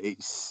it,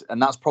 mate?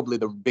 And that's probably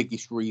the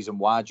biggest reason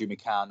why Jimmy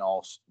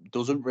Kainos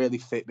doesn't really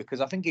fit,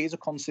 because I think he's a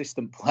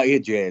consistent player,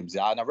 James,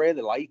 and I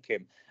really like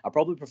him. I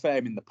probably prefer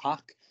him in the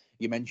pack.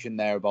 You mentioned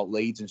there about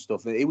Leeds and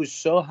stuff. He was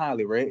so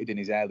highly rated in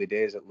his early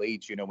days at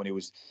Leeds, you know, when he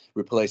was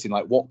replacing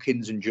like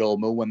Watkins and Joe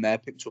Moore when they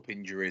picked up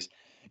injuries.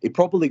 He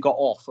probably got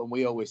off, and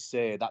we always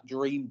say that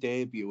dream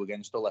debut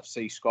against Hull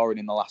FC, scoring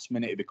in the last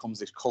minute, he becomes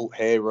this cult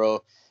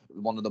hero,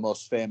 one of the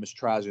most famous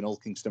tries in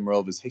Ilkeston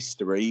Rovers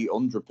history,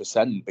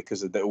 100%,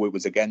 because of who it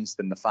was against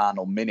in the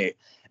final minute.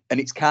 And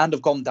it's kind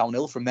of gone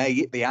downhill from there. He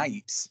hit the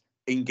heights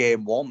in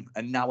game one,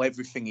 and now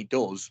everything he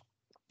does,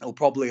 he'll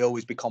probably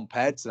always be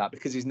compared to that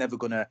because he's never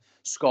going to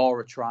score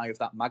a try of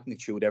that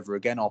magnitude ever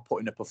again or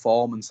put in a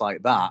performance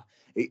like that.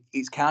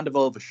 It's kind of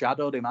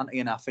overshadowed him, hasn't he?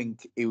 And I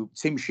think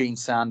Tim Sheen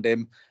signed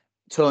him.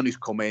 Tony's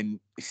come in.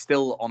 He's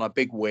still on a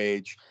big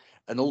wage.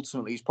 And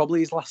ultimately, it's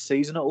probably his last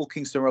season at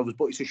Ilkeston Rovers.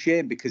 But it's a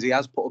shame because he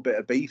has put a bit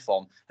of beef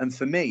on. And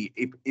for me,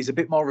 he's a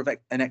bit more of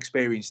an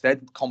experienced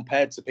head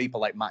compared to people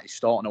like Matty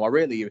Staunton. Who I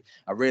really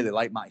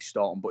like Matty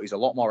Staunton, but he's a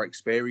lot more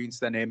experienced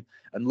than him.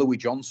 And Louis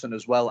Johnson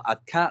as well. I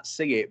can't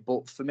see it,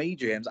 but for me,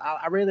 James,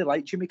 I really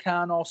like Jimmy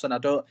Kainos,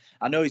 and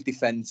I know his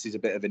defence is a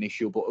bit of an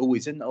issue, but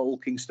he's in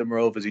Ilkeston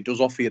Rovers. He does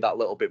offer you that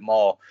little bit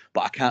more,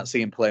 but I can't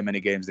see him play many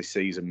games this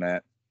season,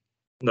 mate.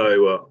 No, he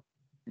won't.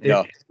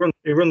 No.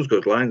 He runs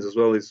good lines as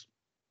well. He's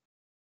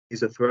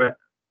a threat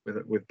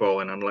with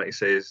balling, and like you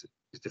say, his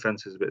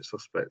defence is a bit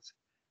suspect.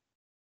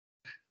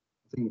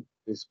 I think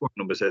his squad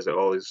number says it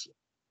all.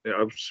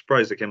 I was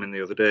surprised he came in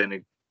the other day, and he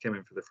came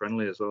in for the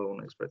friendly as well. I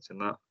wasn't expecting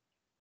that.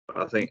 But I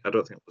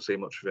don't think we'll see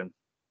much of him.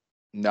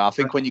 No, I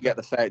think when you get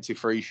the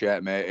 33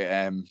 shirt, mate,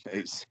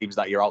 it seems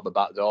that you're out the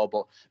back door.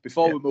 But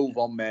before we move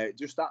on, mate,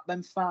 just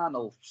them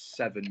final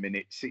 7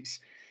 minutes,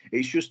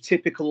 it's just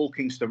typical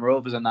Ilkeston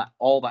Rovers and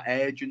all that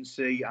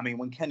urgency. I mean,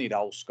 when Kenny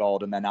Dowell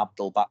scored and then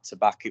Abdul back to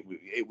back,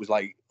 it was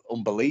like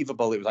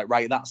unbelievable. It was like,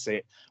 right, that's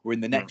it. We're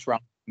in the next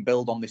round.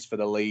 Build on this for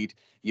the lead.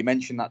 You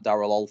mentioned that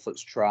Daryl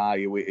Alford's try.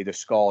 He'd have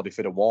scored if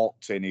he'd have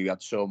walked in. He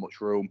had so much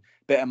room.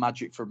 Bit of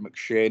magic from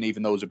McShane,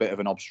 even though it was a bit of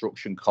an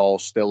obstruction call.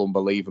 Still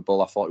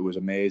unbelievable. I thought it was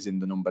amazing,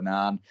 the number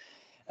 9.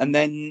 And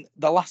then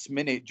the last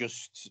minute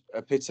just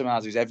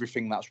epitomises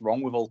everything that's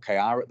wrong with Hull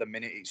KR at the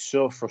minute. It's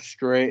so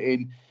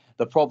frustrating.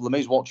 The problem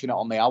is watching it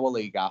on the Our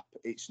League app.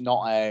 It's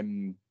not.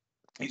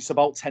 It's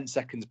about 10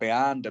 seconds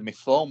behind, and my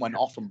phone went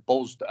off and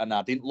buzzed, and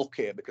I didn't look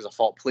at it because I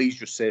thought, please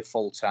just say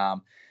full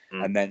time.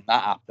 And then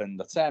that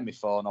happened. I turned my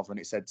phone off and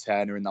it said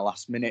Turner in the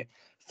last minute.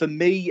 For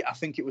me, I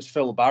think it was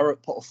Phil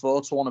Barrett put a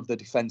photo on of the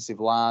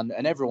defensive line,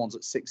 and everyone's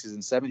at 6s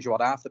and 7s. You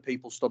had half the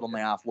people stood on the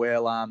halfway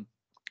line,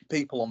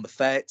 people on the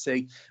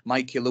 30,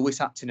 Mikey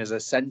Lewis acting as a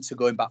centre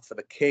going back for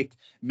the kick,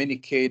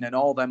 Minikin and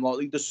all them.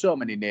 There's so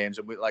many names,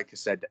 and like I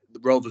said, the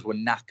Rovers were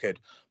knackered.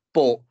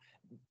 But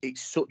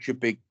it's such a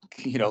big,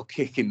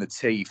 kick in the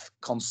teeth,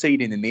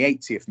 conceding in the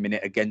 80th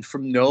minute again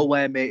from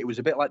nowhere, mate. It was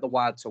a bit like the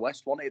Wild to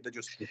West, wasn't it?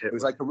 It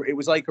was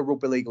like a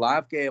Rugby League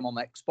Live game on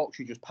Xbox.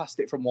 You just passed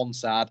it from one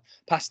side,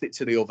 passed it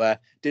to the other,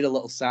 did a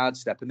little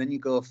sidestep, and then you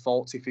go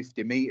 40,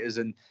 50 metres,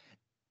 and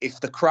if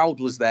the crowd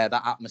was there,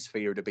 that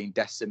atmosphere would have been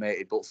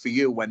decimated. But for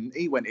you, when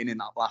he went in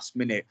that last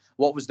minute,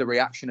 what was the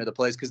reaction of the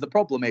players? Because the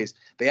problem is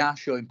they are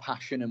showing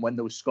passion, and when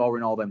they were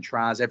scoring all them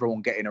tries,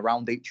 everyone getting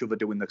around each other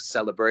doing the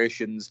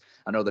celebrations.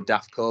 I know the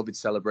daft COVID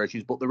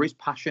celebrations, but there is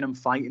passion and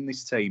fight in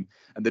this team,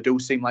 and they do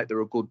seem like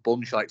they're a good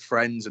bunch, like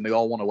friends, and they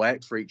all want to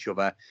work for each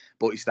other.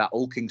 But it's that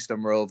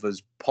Ulkingston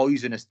Rovers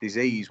poisonous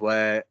disease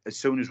where as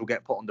soon as we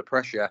get put under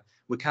pressure,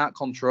 we can't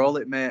control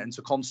it, mate. And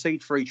to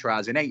concede 3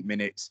 tries in 8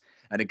 minutes,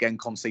 and again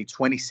concede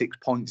 26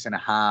 points in a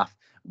half,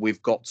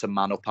 we've got to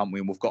man up, haven't we?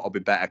 And we've got to be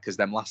better, because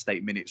them last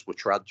 8 minutes were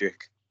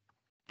tragic.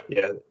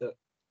 Yeah,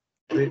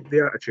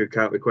 the attitude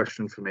can't be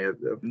questioned for me.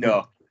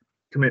 No.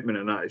 Commitment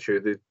and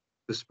attitude,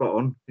 they're spot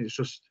on. It's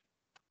just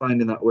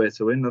finding that way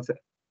to win. I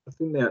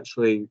think they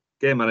actually,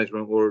 game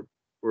management were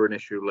an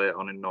issue late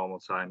on in normal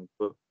time,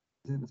 but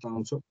I think they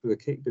found something with a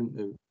kick, didn't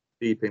they,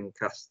 deep in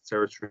Cass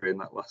territory in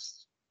that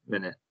last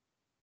minute.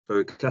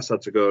 So Cass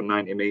had to go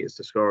 90 metres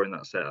to score in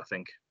that set, I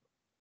think.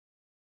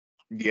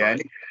 Yeah.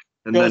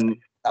 And then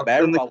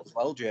as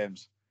well,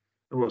 James.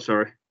 What?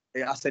 Sorry.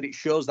 I said it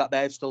shows that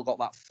they've still got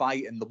that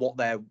fight, and what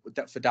they're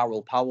for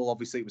Darryl Powell.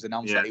 Obviously, it was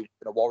announced that he was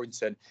going to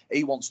Warrington.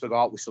 He wants to go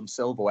out with some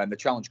silverware, and the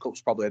Challenge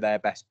Cup's probably their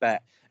best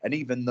bet. And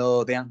even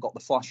though they haven't got the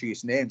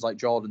flashiest names like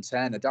Jordan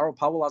Turner, Darryl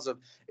Powell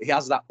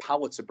has that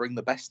power to bring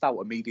the best out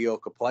of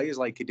mediocre players,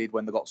 like he did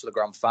when they got to the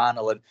grand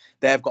final. And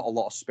they've got a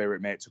lot of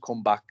spirit, mate, to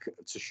come back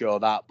to show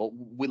that. But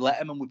we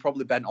let him, and we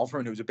probably bent over,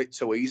 and it was a bit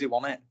too easy,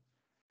 wasn't it?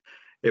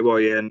 It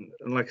was, yeah. And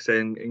like I say,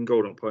 in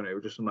Golden Point, it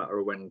was just a matter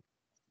of when.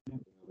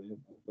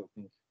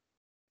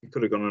 It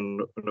could have gone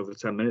on another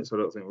 10 minutes. I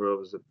don't think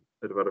Rovers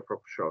would have had a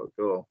proper shot at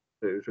goal.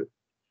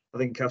 I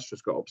think Cass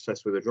just got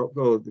obsessed with a drop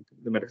goal.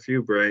 They made a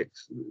few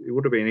breaks. It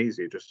would have been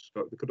easy. They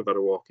could have had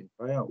a walking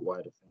try out wide,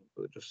 I think,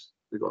 but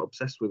they got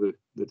obsessed with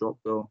the drop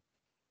goal.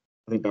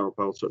 I think Darryl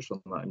Powell touched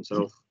on that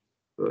himself.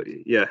 But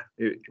yeah,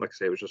 like I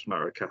say, it was just a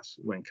matter of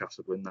when Cass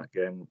would win that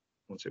game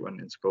once it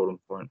went into Golden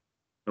Point,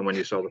 and when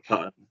you saw the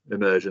pattern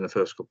emerge in the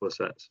first couple of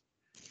sets.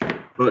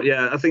 But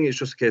yeah, I think it's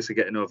just a case of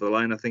getting over the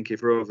line. I think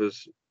if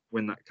Rovers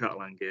win that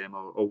Catalan game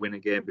or win a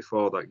game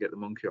before that, get the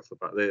monkey off the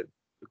back, they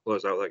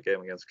close out that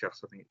game against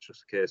Cass. I think it's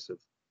just a case of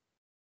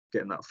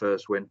getting that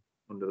first win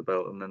under the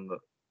belt, and then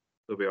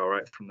they'll be all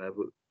right from there.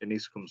 But it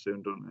needs to come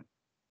soon, doesn't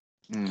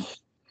it?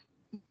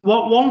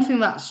 One thing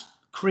that's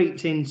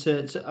creeped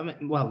into,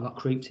 not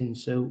creeped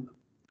into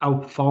our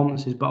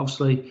performances, but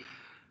obviously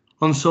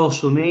on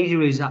social media,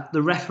 is that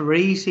the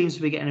referee seems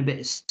to be getting a bit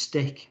of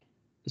stick,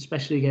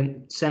 especially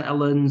against St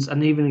Helens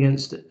and even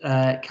against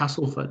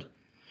Castleford.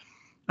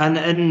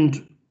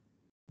 And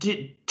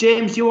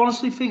James, do you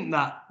honestly think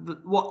that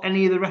what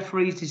any of the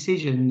referees'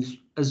 decisions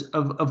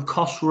have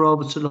cost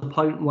Rovers to the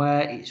point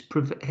where it's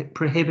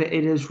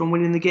prohibited us from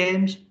winning the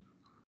games?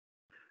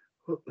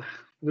 Well,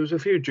 there was a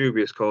few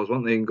dubious calls,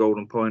 weren't there, in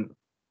Golden Point?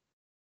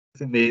 I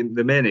think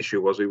the main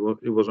issue was he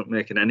wasn't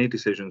making any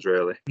decisions,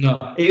 really.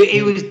 No,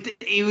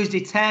 he was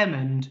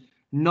determined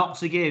not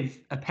to give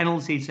a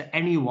penalty to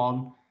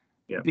anyone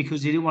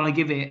because he didn't want to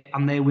give it,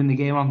 and they win the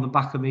game on the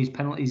back of these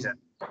penalties. Yeah.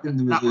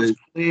 That was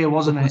clear,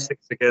 wasn't it?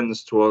 6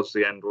 against towards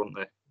the end, weren't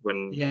they?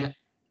 When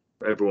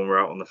everyone were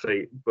out on the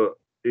feet, but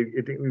he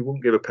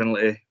wouldn't give a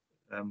penalty.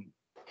 I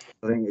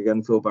think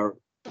again Phil Barrett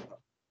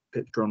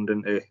pitched on,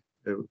 didn't he?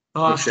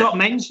 Stop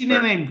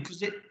mentioning him,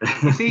 because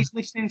if he's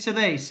listening to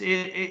this,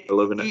 I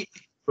love it.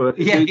 But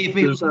if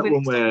there's that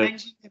one where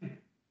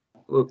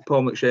look,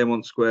 Paul McShane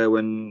won't square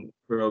when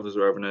Rovers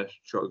are having a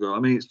shot goal. I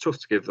mean, it's tough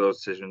to give those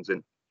decisions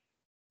in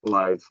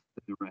live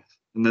at the ref.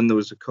 And then there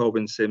was a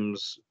Corbin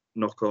Sims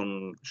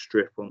knock-on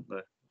strip, wasn't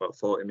there, about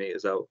 40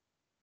 metres out,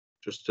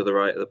 just to the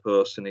right of the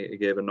post, and he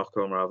gave a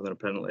knock-on rather than a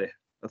penalty.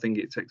 I think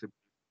it takes and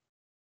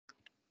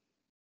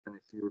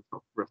if you're a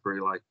top referee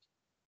like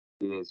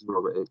he is,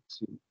 Robert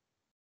Hicks,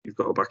 you've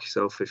got to back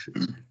yourself.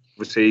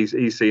 Obviously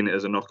he's seen it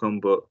as a knock-on,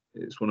 but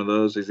it's one of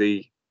those. Is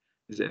it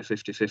a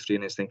 50-50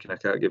 and he's thinking, I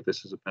can't give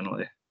this as a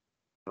penalty?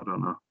 I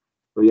don't know.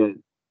 But yeah,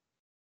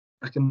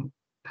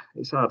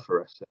 it's hard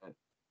for us.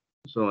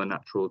 It's only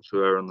natural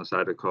to err on the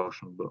side of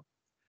caution, but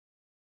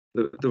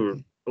there were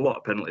a lot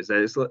of penalties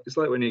there. It's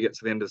like when you get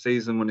to the end of the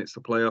season, when it's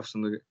the playoffs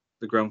and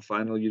the grand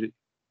final, they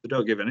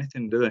don't give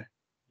anything, do they?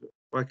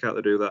 Why can't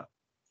they do that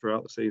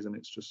throughout the season?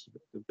 It's just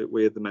a bit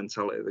weird, the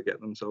mentality they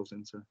get themselves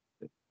into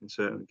in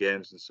certain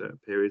games and certain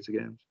periods of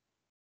games.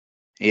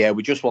 Yeah,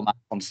 we just want that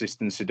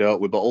consistency,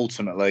 don't we? But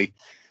ultimately,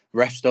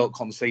 refs don't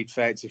concede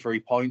 33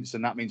 points,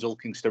 and that means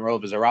Ulkingston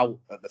Rovers are out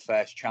at the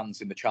first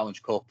chance in the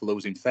Challenge Cup,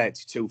 losing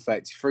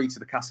 32-33 to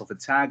the Castleford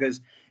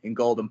Tigers in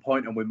Golden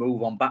Point. And we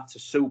move on back to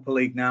Super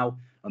League now,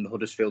 and the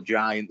Huddersfield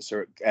Giants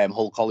are at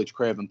Hull College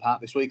Craven Park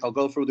this week. I'll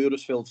go through the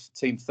Huddersfield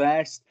team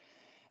first,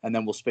 and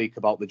then we'll speak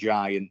about the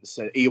Giants.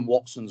 Ian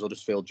Watson's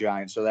Huddersfield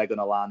Giants, so they're going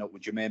to line up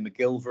with Jermaine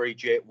McGilvery,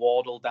 Jake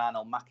Wardle,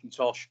 Darnell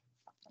McIntosh,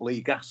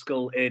 Lee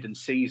Gaskell, Aidan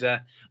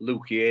Caesar,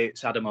 Luke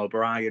Yates, Adam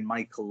O'Brien,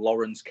 Michael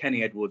Lawrence,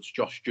 Kenny Edwards,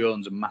 Josh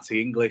Jones and Matty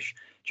English,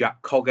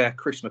 Jack Cogger,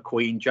 Chris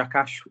McQueen, Jack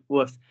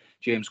Ashworth,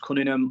 James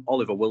Cunningham,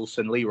 Oliver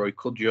Wilson, Leroy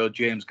Cudjoe,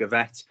 James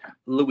Gavett,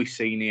 Louis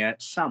Senior,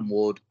 Sam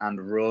Wood,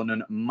 and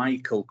Ronan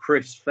Michael.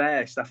 Chris,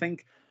 first, I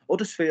think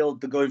Huddersfield,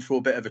 they're going through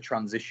a bit of a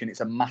transition. It's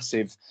a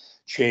massive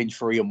change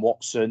for Ian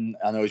Watson.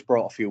 I know he's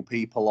brought a few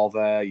people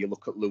over. You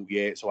look at Luke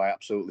Yates, who I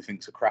absolutely think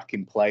is a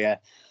cracking player.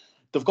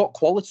 They've got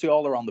quality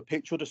all around the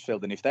pitch,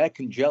 Huddersfield, and if they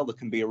can gel, they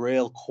can be a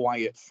real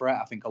quiet threat.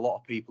 I think a lot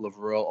of people have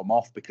wrote them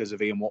off because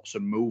of Ian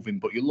Watson moving,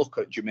 but you look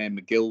at Jermaine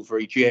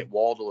McGilvery, Jake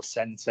Wardle, a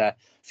centre,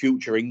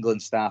 future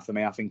England star for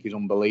me, I think is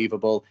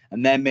unbelievable.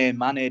 And their main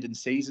man, Aidan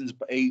Caesar's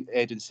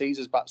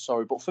back,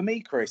 sorry. But for me,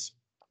 Chris,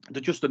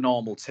 they're just a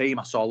normal team.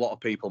 I saw a lot of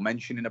people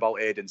mentioning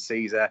about Aidan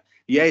Caesar.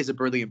 Yeah, he's a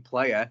brilliant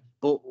player,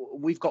 but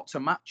we've got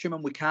to match him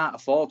and we can't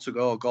afford to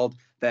go, oh God,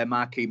 their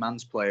marquee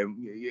man's player.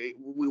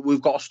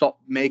 We've got to stop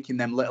making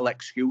them little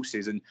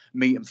excuses and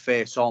meet them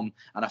face on.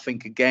 And I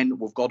think, again,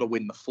 we've got to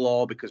win the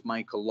floor because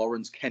Michael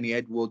Lawrence, Kenny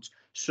Edwards,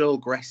 so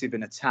aggressive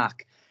in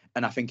attack.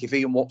 And I think if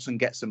Ian Watson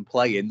gets them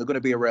playing, they're going to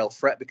be a real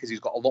threat because he's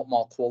got a lot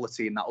more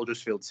quality in that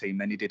Huddersfield team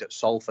than he did at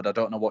Salford. I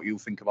don't know what you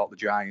think about the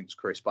Giants,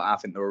 Chris, but I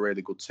think they're a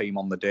really good team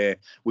on the day.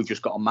 We've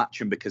just got to match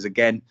them because,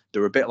 again,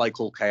 they're a bit like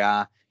Hull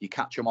KR. You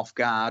catch them off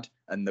guard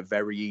and they're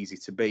very easy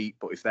to beat.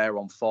 But if they're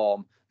on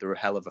form, they're a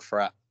hell of a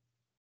threat.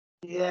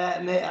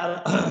 Yeah, mate,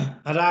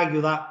 I'd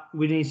argue that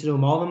we need to do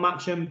more than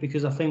match them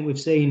because I think we've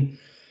seen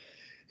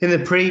in the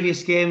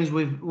previous games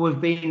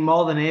we've been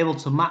more than able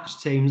to match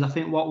teams. I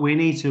think what we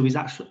need to do is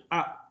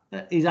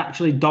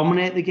actually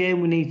dominate the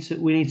game. We need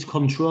to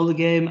control the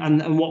game.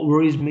 And what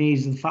worries me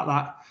is the fact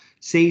that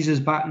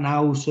Caesar's back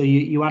now. So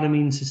you add him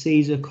into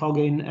Caesar,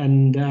 Coggin,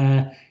 and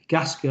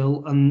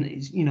Gaskell, and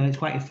it's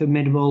quite a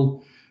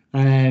formidable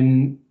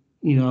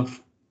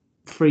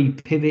free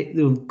pivot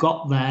they've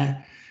got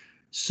there.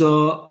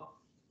 So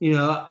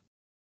I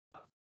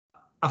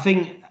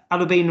think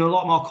I'd have been a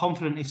lot more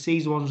confident if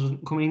Caesar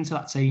wasn't coming into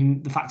that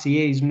team. The fact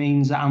he is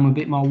means that I'm a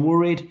bit more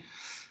worried.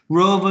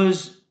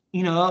 Rovers,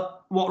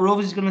 what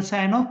Rovers is going to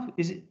turn up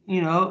is,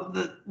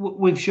 that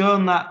we've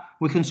shown that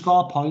we can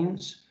score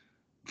points.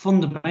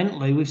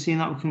 Fundamentally, we've seen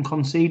that we can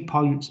concede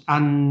points,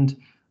 and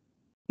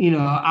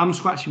I'm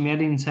scratching my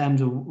head in terms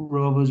of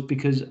Rovers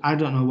because I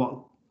don't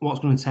know what's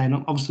going to turn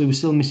up. Obviously, we're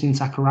still missing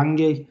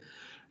Takarangi.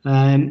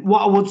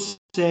 What I would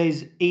say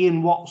is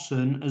Ian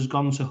Watson has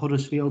gone to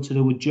Huddersfield to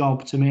do a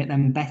job to make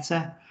them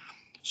better.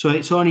 So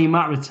it's only a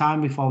matter of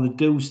time before they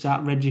do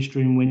start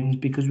registering wins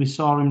because we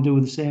saw him do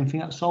the same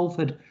thing at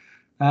Salford.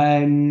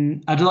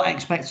 I don't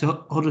expect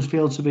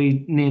Huddersfield to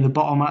be near the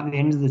bottom at the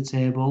end of the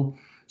table.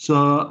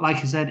 So, like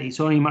I said,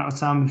 it's only a matter of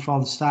time before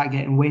they start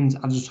getting wins.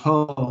 I just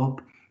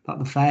hope that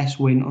the first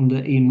win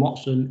under Ian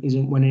Watson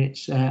isn't when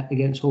it's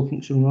against Hull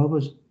Kingston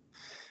Rovers.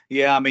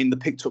 Yeah, I mean, they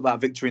picked up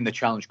that victory in the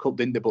Challenge Cup,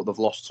 didn't they? But they've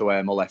lost to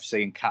Hull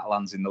FC and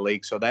Catalans in the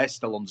league. So they're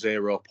still on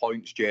 0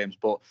 points, James.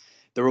 But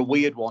they're a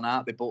weird one,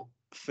 aren't they? But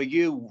for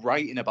you,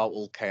 writing about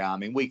Hull KR, I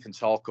mean, we can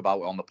talk about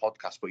it on the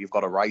podcast, but you've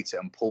got to write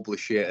it and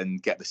publish it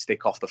and get the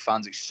stick off the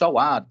fans. It's so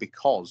hard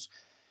because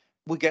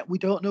we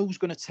don't know who's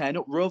going to turn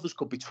up. Rovers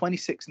could be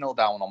 26-0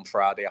 down on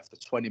Friday after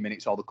 20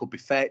 minutes, or they could be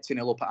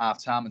 30-0 up at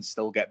half-time and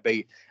still get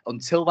beat.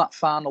 Until that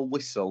final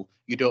whistle,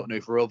 you don't know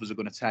if Rovers are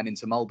going to turn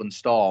into Melbourne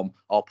Storm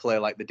or play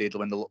like they did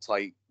when they looked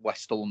like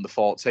West Hull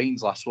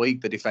under-14s last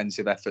week, the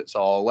defensive efforts,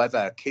 or whether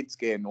a kids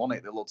game, wasn't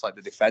it? That looked like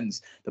the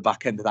defence, the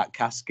back end of that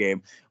Cast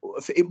game.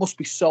 It must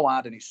be so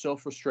hard and it's so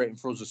frustrating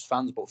for us as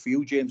fans, but for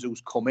you, James,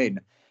 who's come in,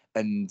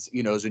 and,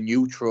 as a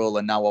neutral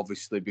and now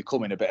obviously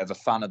becoming a bit of a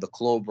fan of the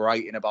club,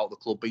 writing about the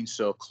club being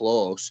so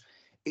close,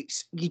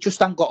 you just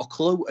haven't got a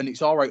clue. And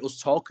it's all right us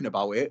talking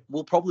about it.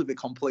 We'll probably be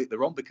completely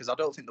wrong because I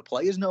don't think the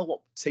players know what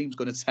team's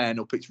going to turn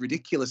up. It's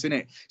ridiculous, isn't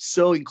it?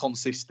 So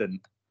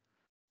inconsistent.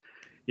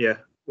 Yeah.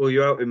 Well,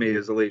 you're out with me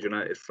as a Leeds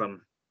United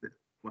fan.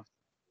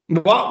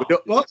 What?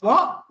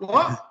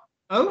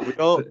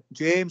 Oh,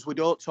 James, we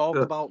don't talk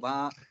about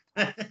that.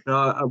 No,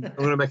 I'm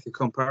going to make a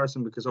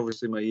comparison because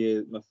obviously my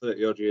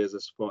 30-odd years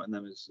of supporting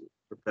them has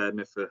prepared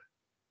me for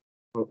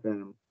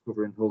covering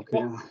Hull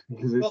KR.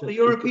 What, the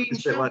European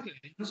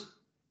champions?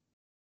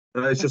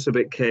 It's just a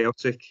bit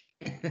chaotic.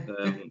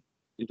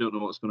 You don't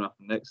know what's going to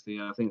happen next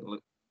year. I think,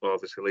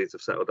 obviously Leeds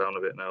have settled down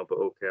a bit now, but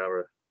Hull KR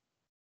are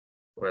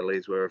where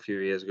Leeds were a few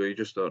years ago. You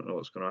just don't know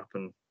what's going to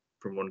happen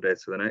from one day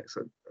to the next.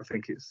 I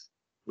think it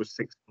was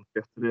 6 months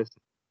yesterday since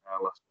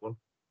our last one.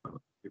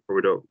 You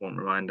probably don't want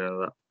reminding of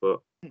that, but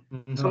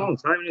it's a long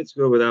time. You need to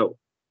go without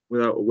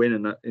a win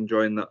and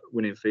enjoying that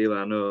winning feeling.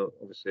 I know,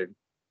 obviously,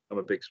 I'm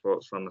a big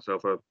sports fan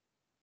myself. I'm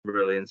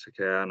really into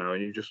KR now,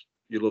 and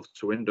you love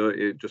to win, don't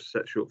you? It just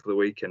sets you up for the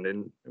weekend.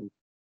 And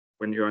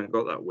when you haven't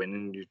got that win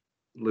and you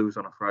lose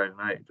on a Friday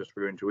night, it just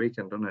ruins your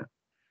weekend, doesn't it?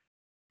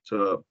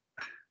 So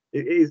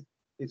it's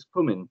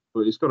coming,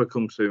 but it's got to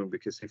come soon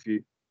because if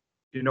you're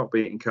not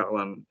beating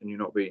Catalan and you're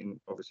not beating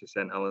obviously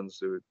St Helens,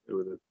 who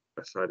are the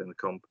best side in the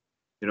comp,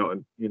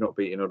 you're not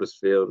beating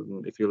Huddersfield,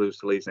 and if you lose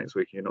to Leeds next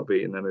week and you're not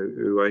beating them,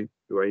 who are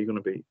you going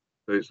to beat?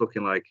 So it's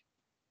looking like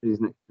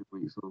these next 2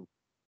 weeks will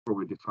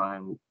probably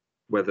define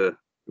whether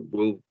it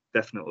will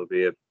definitely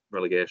be a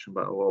relegation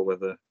battle or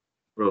whether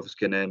Rovers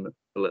can aim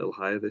a little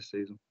higher this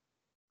season.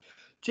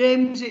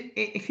 James,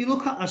 if you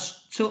look at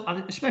us,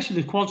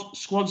 especially the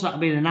squads that have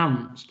been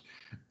announced,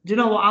 do you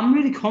know what? I'm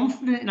really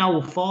confident in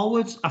our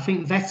forwards. I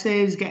think Vete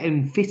is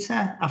getting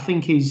fitter. I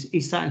think he's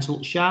starting to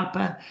look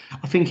sharper.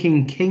 I think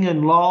in King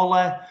and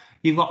Lawler,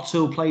 you've got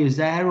two players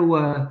there who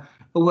are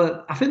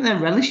I think they're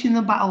relishing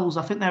the battles.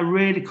 I think they're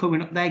really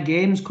coming up. Their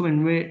game's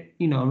coming,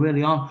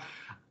 really on.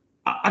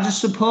 I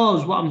just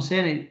suppose what I'm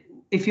saying is,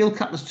 if you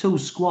look at the two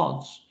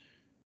squads,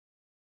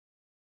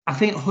 I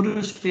think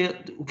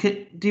Huddersfield.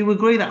 Do you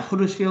agree that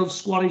Huddersfield's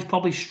squad is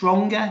probably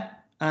stronger,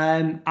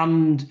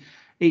 and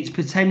it's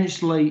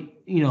potentially,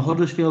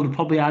 Huddersfield are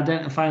probably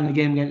identifying the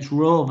game against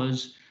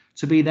Rovers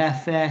to be their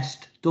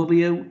first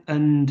W,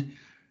 and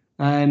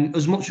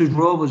as much as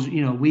Rovers,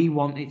 we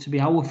want it to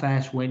be our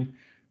first win.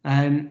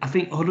 I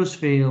think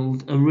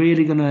Huddersfield are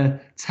really going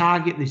to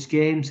target this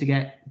game to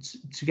get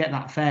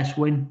that first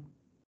win.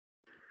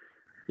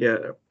 Yeah,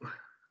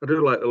 I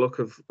do like the look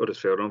of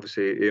Huddersfield.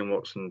 Obviously, Ian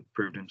Watson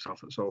proved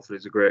himself at Salford.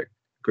 He's a great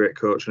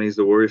coach, and he's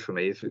the worry for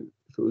me. If it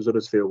was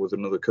Huddersfield with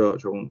another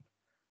coach, I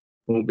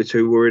won't be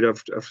too worried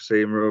after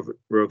seeing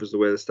Rovers the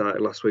way they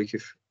started last week.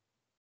 If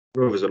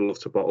Rovers, I'd love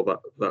to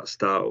bottle that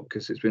start up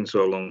because it's been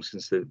so long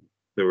since they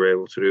were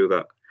able to do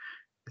that.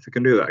 If they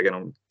can do that again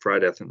on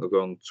Friday, I think they'll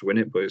go on to win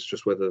it. But it's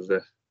just whether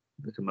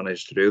they can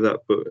manage to do that.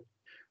 But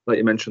like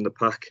you mentioned, the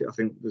pack, I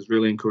think there's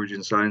really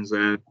encouraging signs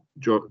there.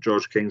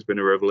 George King's been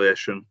a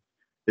revelation.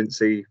 Didn't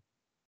see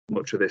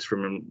much of this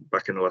from him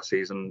back in the last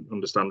season.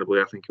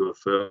 Understandably, I think he was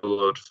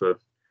furloughed for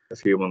a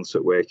few months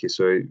at Wakey,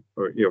 so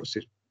he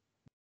obviously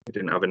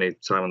didn't have any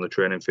time on the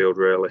training field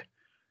really.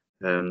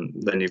 Then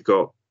you've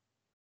got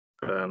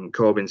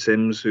Corbin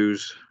Sims,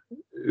 who's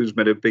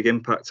made a big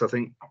impact. I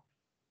think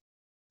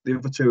the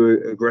other two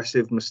are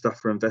aggressive,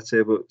 Mustafa and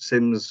Vete, but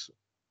Sims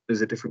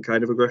is a different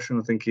kind of aggression.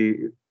 I think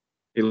he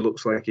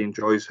looks like he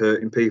enjoys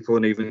hurting people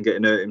and even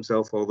getting hurt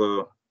himself,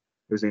 although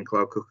he was in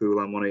Cloud Cuckoo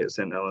Land money at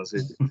St Helens. He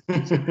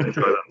didn't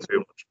enjoy that too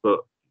much. But,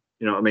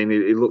 you know what I mean?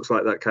 He looks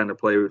like that kind of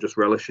player who just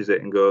relishes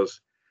it and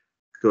goes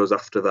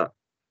after that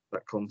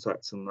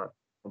contact and that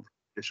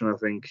competition. I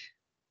think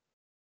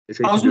if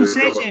he can do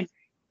a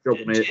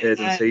job on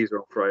Aidan Caesar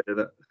on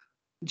Friday,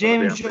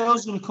 James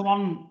Joe's going to come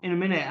on in a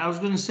minute. I was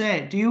going to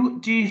say, do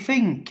you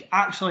think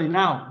actually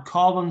now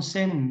Corbin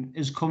Sim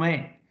has come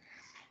in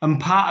and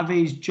part of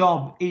his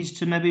job is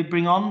to maybe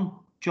bring on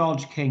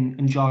George King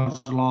and George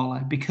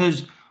Lawler?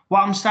 Because what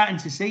I'm starting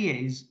to see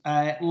is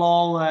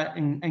Lawler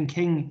and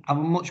King have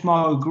a much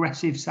more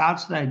aggressive side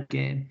to their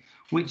game,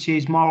 which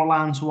is more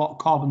aligned to what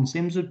Corbin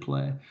Sims would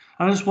play. And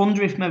I just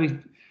wonder if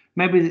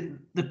maybe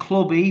the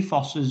club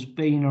ethos has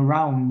been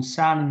around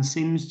signing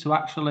Sims to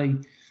actually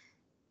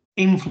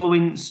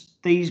influence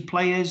these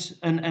players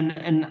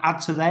and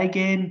add to their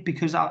game,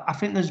 because I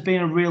think there's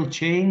been a real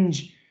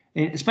change,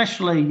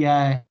 especially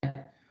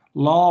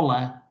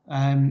Lawler,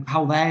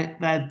 how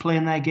they're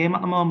playing their game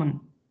at the moment.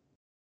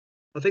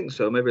 I think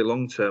so, maybe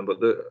long term, but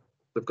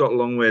they've got a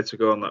long way to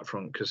go on that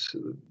front because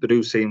they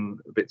do seem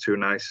a bit too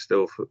nice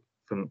still for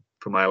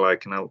my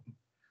liking. I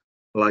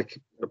like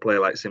a player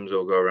like Sims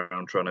will go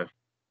around trying to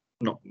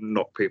not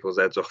knock people's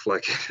heads off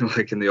like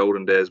in the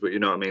olden days, but you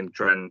know what I mean,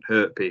 try and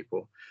hurt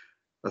people.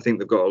 I think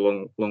they've got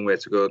a long way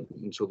to go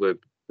until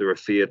they're a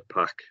feared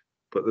pack,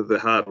 but they're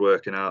hard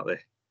working, aren't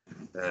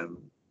they? I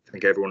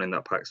think everyone in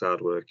that pack's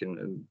hard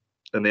working,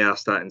 and they are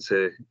starting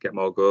to get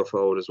more go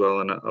forward as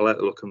well. And I like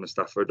the look of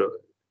Mustafa.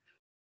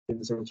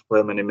 Didn't seem to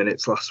play many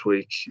minutes last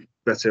week.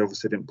 Betty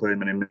obviously didn't play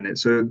many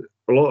minutes, so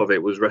a lot of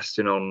it was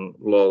resting on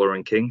Lawler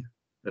and King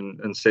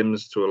and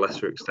Sims to a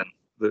lesser extent.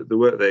 The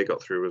work they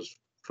got through was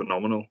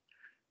phenomenal,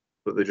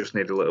 but they just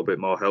need a little bit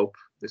more help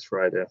this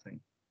Friday, I think.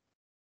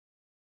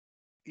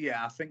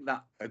 Yeah, I think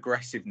that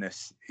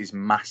aggressiveness is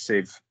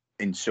massive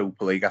in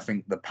Super League. I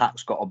think the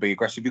pack's got to be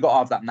aggressive. You've got to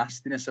have that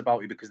nastiness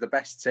about you because the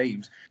best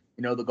teams,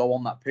 they go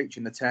on that pitch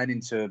and they turn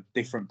into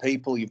different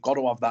people. You've got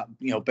to have that,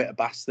 bit of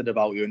bastard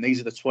about you. And these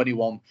are the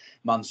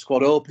 21-man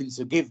squad, hoping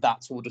to give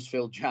that to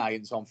Huddersfield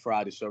Giants on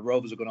Friday. So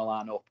Rovers are going to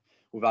line up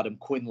with Adam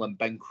Quinlan,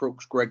 Ben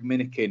Crooks, Greg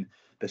Minikin,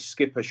 the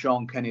skipper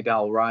Sean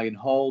Kenny-Dowell, Ryan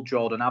Hall,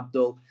 Jordan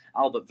Abdul,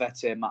 Albert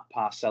Vete, Matt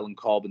Parcell and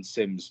Corbin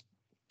Sims.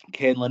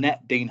 Kane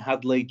Lynette, Dean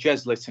Hadley,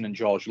 Jez Litton and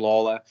George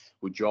Lawler,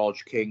 with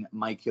George King,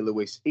 Mikey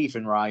Lewis,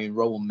 Ethan Ryan,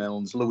 Rowan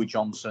Milnes, Louis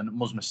Johnson,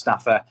 Muz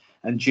Mustafa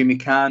and Jimmy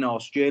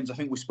Carnos. James, I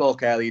think we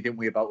spoke earlier, didn't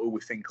we, about who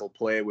we think will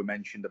play. We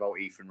mentioned about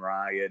Ethan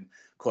Ryan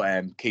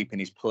keeping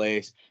his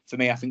place. For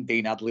me, I think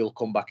Dean Hadley will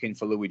come back in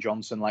for Louis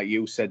Johnson, like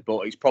you said,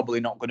 but it's probably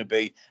not going to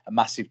be a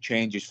massive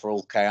changes for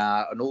Hull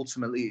KR. And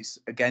ultimately, it's,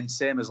 again,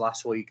 same as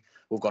last week.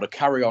 We've got to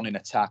carry on in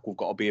attack. We've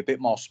got to be a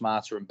bit more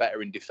smarter and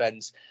better in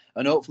defence.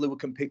 And hopefully we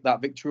can pick that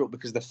victory up,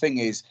 because the thing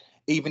is,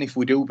 even if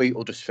we do beat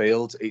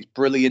Huddersfield, it's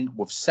brilliant.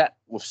 We've set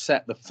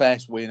the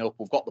first win up.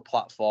 We've got the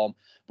platform,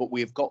 but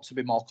we've got to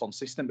be more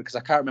consistent, because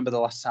I can't remember the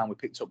last time we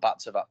picked up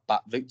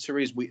back-to-back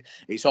victories.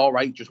 It's all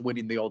right just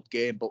winning the odd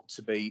game, but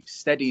to be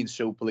steady in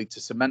Super League,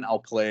 to cement our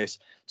place,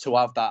 to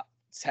have that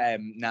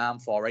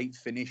 9th or 8th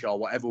finish or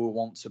whatever we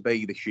want to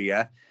be this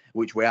year,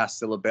 which we are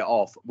still a bit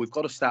off, we've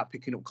got to start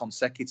picking up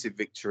consecutive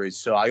victories.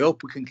 So I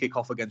hope we can kick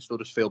off against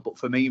Huddersfield. But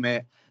for me,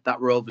 mate, that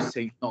Rovers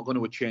team's not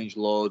going to change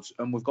loads,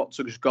 and we've got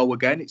to just go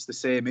again. It's the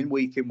same in,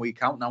 week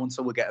out now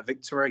until we get a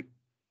victory.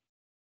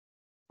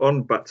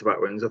 On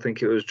back-to-back wins, I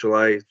think it was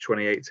July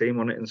 2018,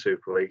 wasn't it, in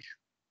Super League?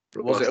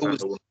 Was it? I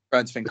was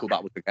trying to think who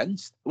that was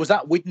against. Was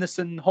that Widnes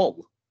and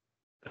Hull?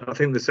 I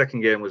think the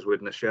second game was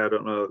Widnes. Yeah, I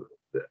don't know.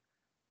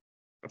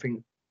 I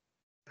think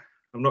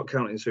I'm not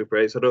counting Super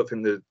 8s. I don't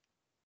think the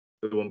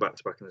one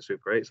back-to-back in the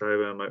Super 8s.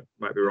 I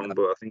might be wrong,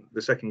 but I think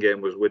the second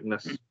game was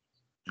Widnes.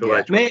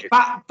 Mate,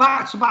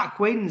 back-to-back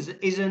wins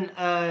isn't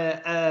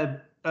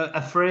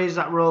a phrase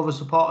that Rover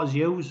supporters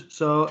use,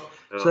 so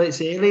it's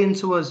alien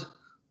to us.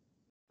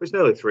 It's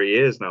nearly 3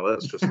 years now.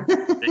 That's just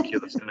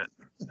ridiculous, isn't it?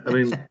 I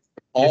mean,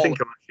 you think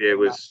last year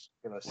was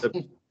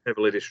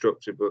heavily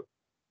destructive, but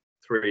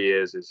 3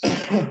 years is...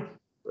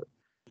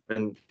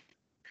 And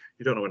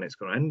you don't know when it's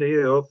going to end, do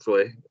you?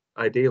 Hopefully,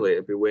 ideally,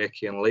 it'd be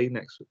Wakey and Lee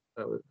next.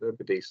 That'd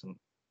be decent.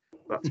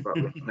 Back-to-back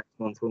next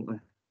month, wouldn't they?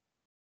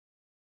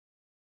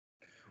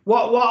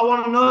 What I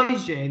want to know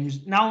is,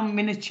 James, now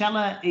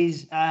Minicella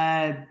is...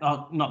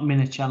 not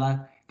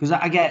Minicella, because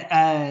I get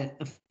a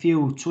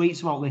few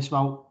tweets about this,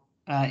 about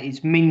it's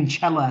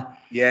Mincella.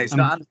 Yeah, it's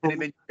not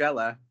Anthony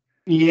Mincella.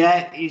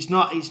 Yeah, it's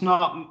not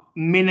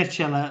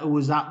Minicella, who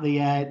was at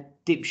the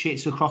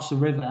dipshits across the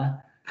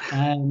river.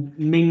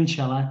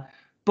 Mincella.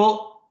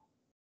 But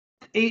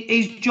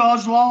is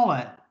George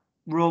Lawler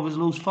Rovers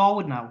loose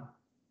forward now?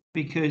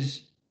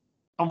 Because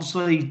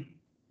obviously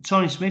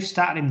Tony Smith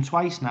started him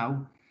twice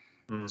now.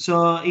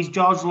 So is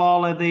George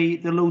Lawler the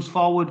loose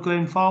forward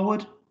going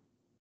forward?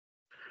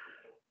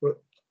 Well,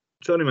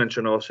 Tony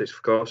mentioned horses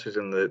for courses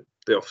in the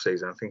off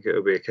season. I think it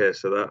would be a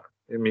case of that.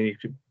 I mean,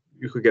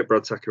 you could get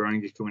Brad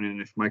Takarangi coming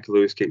in. If Michael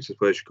Lewis keeps his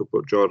place, you could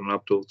put Jordan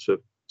Abdul to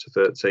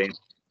 13.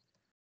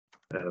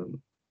 And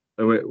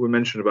we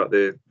mentioned about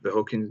the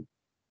hooking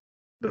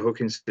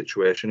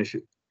situation.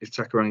 If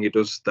Takarangi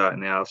does start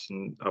in the halves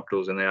and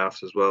Abdul's in the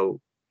halves as well,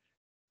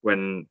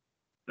 when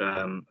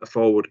a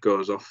forward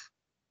goes off,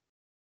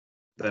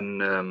 then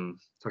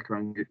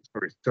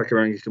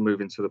Takarangi can move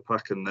into the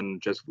pack, and then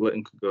Jez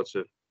Litton could go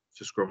to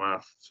scrum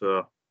half.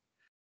 So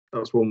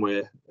that's one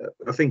way.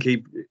 I think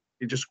he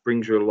just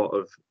brings you a lot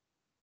of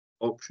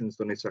options,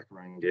 doesn't he,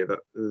 Takarangi? That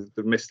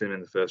they've missed him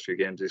in the first few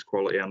games, his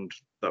quality and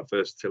that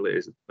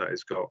versatility that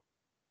he's got,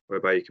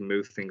 whereby he can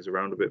move things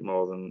around a bit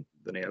more than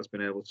he has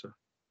been able to.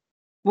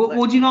 Well,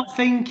 would you not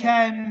think,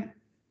 I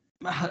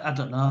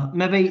don't know,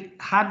 maybe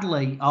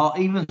Hadley or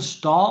even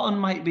Staunton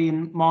might be a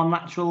more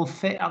natural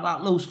fit at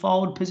that loose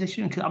forward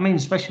position? Cause, I mean,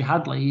 especially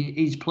Hadley,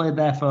 he's played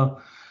there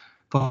for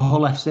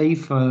Hull FC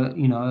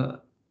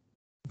for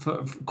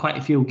quite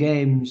a few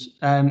games.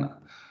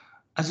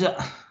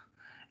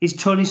 Is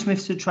Tony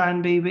Smith to try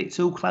and be a bit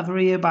too clever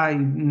here by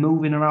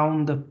moving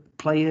around the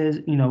players?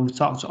 You know, we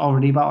talked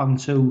already about having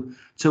two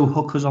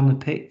hookers on the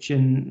pitch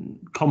and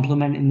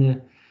complementing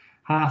the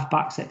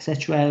half-backs,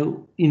 etc.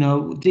 You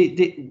know,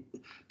 do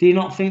you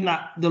not think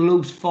that the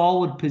loose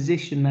forward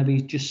position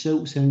maybe just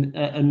suits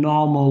a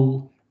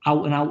normal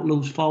out-and-out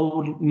loose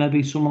forward,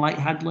 maybe someone like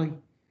Hadley?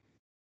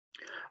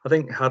 I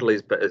think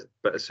Hadley's better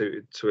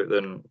suited to it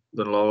than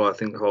Lawler. I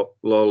think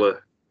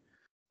Lawler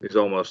is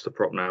almost a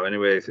prop now.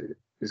 Anyway,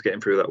 he's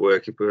getting through that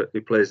work. He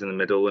plays in the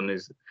middle, and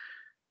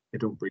he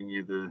don't bring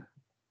you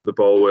the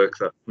ball work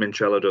that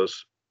Mincella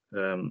does.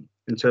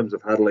 In terms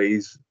of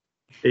Hadley,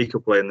 he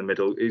could play in the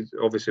middle. He's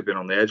obviously been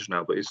on the edge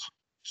now, but he's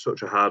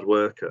such a hard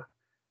worker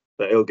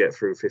that he'll get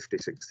through 50,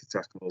 60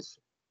 tackles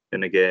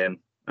in a game,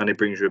 and he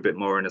brings you a bit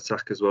more in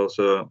attack as well.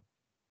 So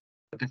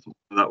definitely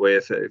that way,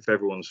 if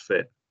everyone's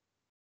fit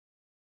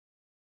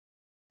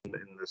in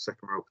the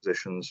second row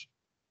positions,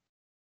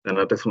 then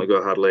I'd definitely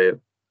go Hadley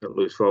at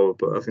loose forward.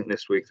 But I think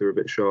this week they're a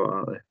bit short,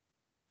 aren't they?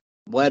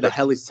 Where the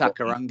hell is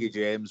Takarangi,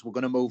 James? We're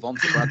going to move on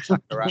to Brad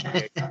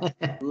Takarangi.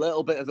 A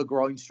little bit of a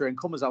groin strain.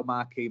 Come as our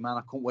marquee man.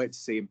 I couldn't wait to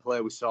see him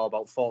play. We saw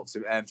about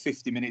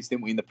 50 minutes,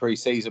 didn't we, in the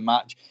pre-season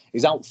match.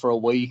 He's out for a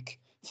week.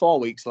 4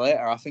 weeks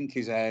later, I think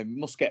he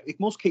must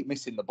keep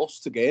missing the bus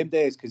to game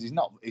days because he's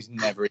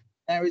never in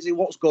there, is he?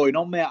 What's going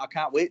on, mate? I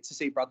can't wait to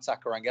see Brad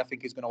Takarangi. I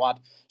think he's going to add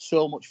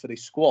so much for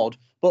this squad.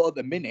 But at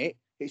the minute,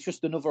 it's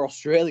just another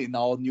Australian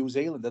or New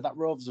Zealander that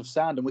Rovers have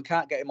signed, and we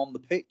can't get him on the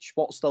pitch.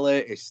 What's the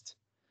latest?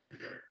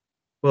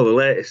 Well, the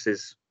latest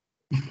is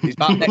he's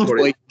back next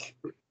week.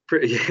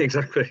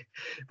 Exactly.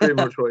 Pretty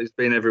much what he's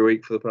been every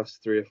week for the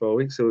past 3 or 4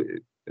 weeks. So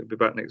he'll be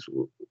back next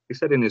week. He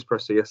said in his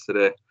presser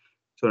yesterday,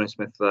 Tony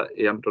Smith, that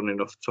he hadn't done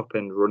enough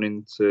top-end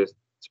running to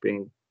be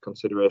in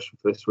consideration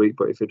for this week.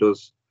 But if he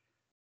does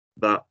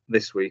that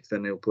this week,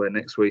 then he'll play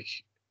next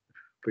week.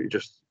 But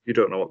you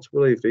don't know what to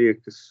believe, do you?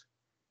 Because,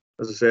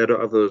 as I say, I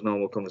don't have those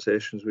normal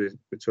conversations with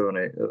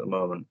Tony at the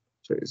moment.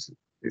 So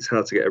it's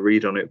hard to get a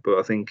read on it. But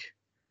I think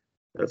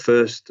at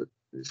first,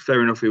 it's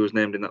fair enough he was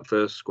named in that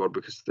first squad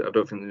because I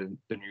don't think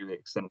they knew the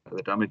extent of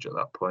the damage at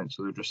that point.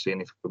 So they're just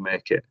seeing if he could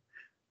make it.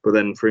 But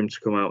then for him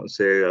to come out and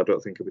say, I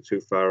don't think he'll be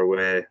too far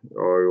away,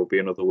 or it'll be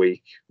another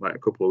week, like a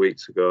couple of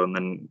weeks ago, and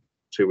then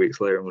 2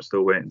 weeks later, and we're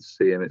still waiting to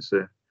see him. It's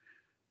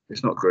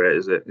not great,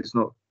 is it? He's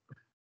not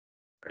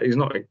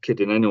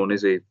kidding anyone,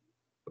 is he?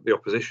 The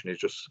opposition is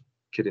just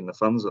kidding the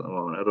fans at the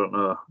moment. I don't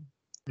know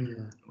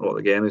what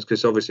the game is,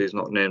 because obviously he's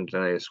not named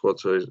in any squad,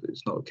 so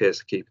it's not a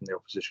case of keeping the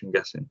opposition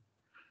guessing.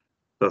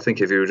 So I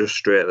think if he was just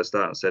straight at the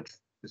start and said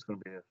it's going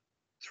to be a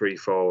 3,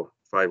 4,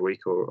 5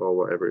 week or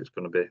whatever it's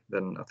going to be,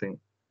 then I think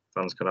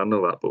fans can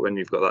handle that. But when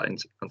you've got that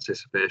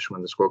anticipation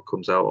when the squad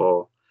comes out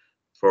or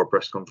for a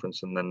press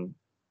conference, and then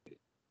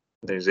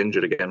he's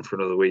injured again for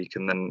another week,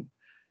 and then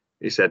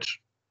he said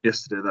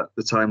yesterday that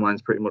the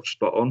timeline's pretty much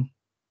spot on.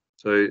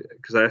 So,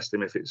 because I asked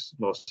him if it's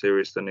more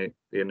serious than he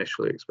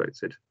initially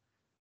expected,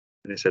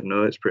 and he said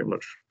no, it's pretty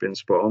much been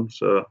spot on.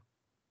 So,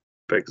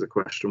 begs the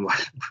question,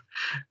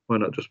 why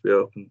not just be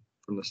open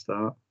from the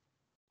start?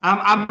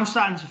 I'm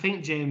starting to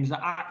think, James,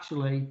 that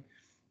actually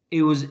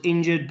he was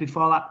injured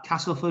before that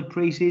Castleford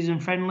pre-season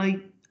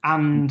friendly,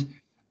 and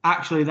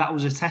actually that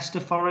was a tester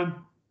for him,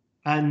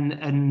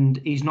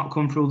 and he's not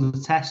come through the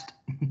test,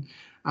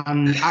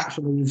 and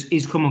actually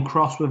he's come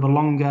across with a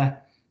longer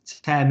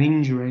term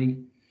injury.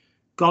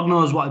 God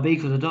knows what it'd be,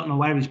 because I don't know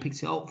where he's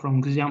picked it up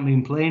from, because he hasn't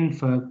been playing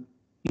for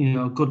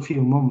a good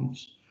few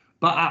months.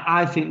 But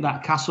I think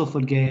that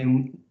Castleford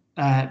game,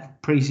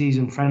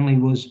 pre-season friendly,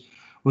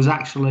 was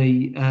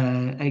actually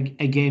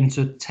a game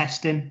to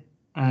test him,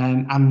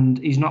 and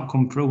he's not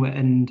come through it.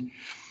 And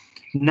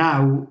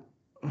now,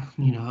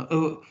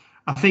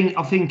 I think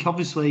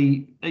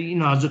obviously,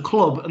 as a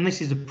club, and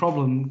this is a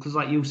problem, because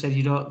like you said,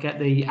 you don't get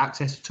the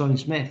access to Tony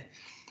Smith.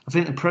 I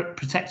think they're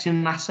protecting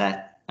an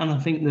asset, and I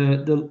think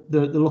they're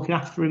looking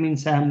after him in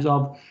terms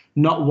of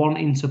not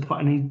wanting to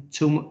put any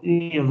too much,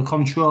 the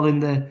controlling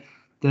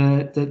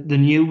the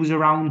news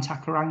around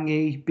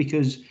Takarangi,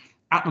 because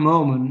at the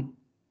moment,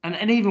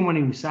 and even when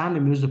he was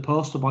signing, he was the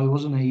poster boy,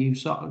 wasn't he? You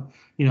sort of,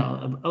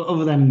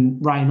 other than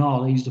Ryan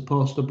Hall, he's the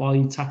poster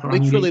boy.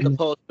 Takarangi, literally the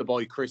poster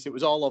boy, Chris. It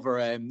was all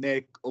over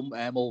Nick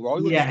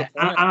Mulroy. Yeah,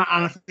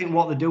 and I think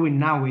what they're doing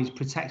now is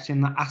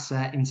protecting that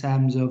asset in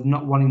terms of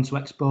not wanting to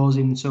expose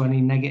him to any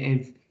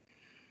negative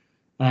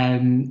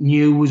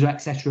news,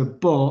 etc.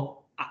 But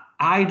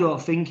I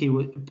don't think he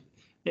would.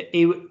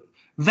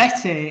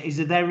 Vete is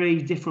a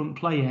very different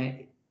player.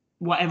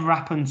 Whatever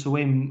happened to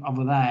him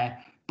over there,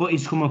 but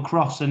he's come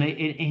across and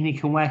he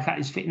can work out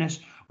his fitness.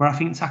 Where I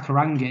think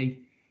Takarangi,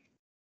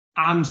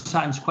 I'm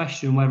starting to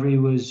question whether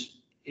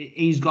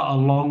he's got a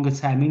longer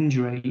term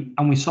injury,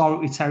 and we saw it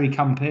with Terry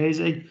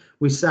Campese.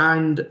 We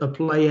signed a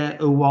player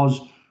who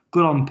was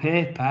good on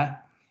paper,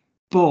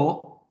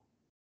 but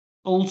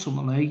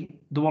ultimately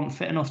they weren't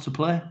fit enough to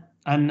play.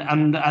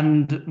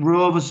 And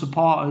Rovers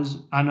supporters,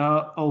 I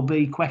know, will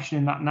be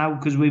questioning that now,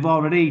 because we've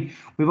already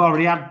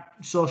had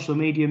social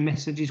media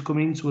messages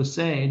coming into us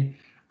saying,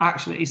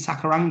 actually, is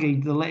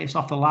Takarangi the latest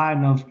off the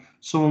line of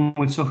someone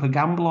we took a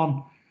gamble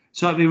on?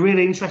 So it'd be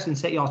really interesting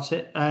to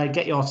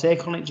get your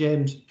take on it,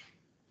 James.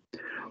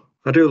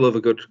 I do love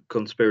a good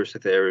conspiracy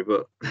theory,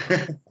 but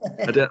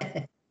I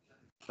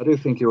do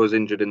think he was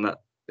injured in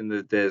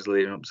the days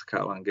leading up to the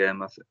Catalan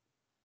game.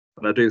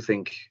 And I do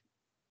think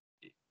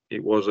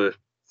it was a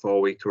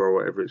 4-weeker or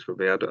whatever it's going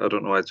to be. I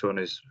don't know why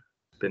Tony's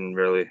been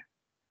really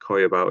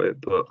coy about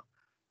it, but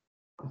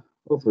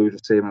hopefully we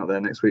just see him out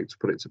there next week to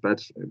put it to bed.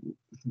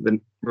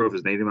 The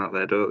Rovers need him out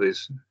there, don't they?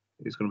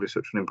 He's going to be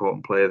such an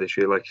important player this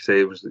year. Like you say,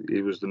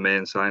 he was the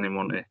main signing,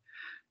 wasn't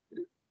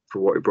he, for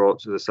what he brought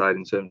to the side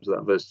in terms of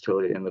that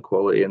versatility and the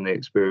quality and the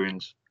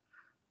experience.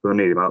 We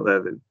need him out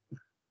there.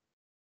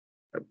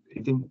 He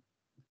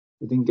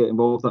didn't get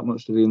involved that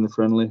much, did he, in the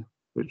friendly,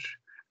 which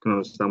I can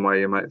understand why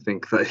you might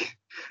think that he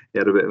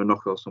had a bit of a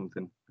knock or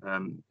something.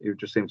 He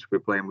just seemed to be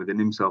playing within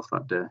himself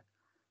that day.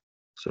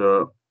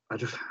 So I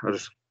just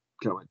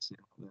can't wait to see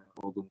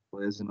all good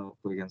players, and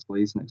hopefully against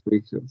Leeds next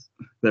week.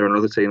 They're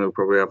another team who'll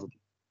probably have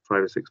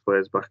 5 or 6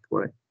 players back.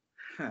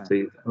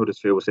 See,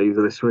 Huddersfield was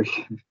easy this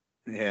week.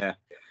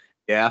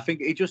 Yeah, I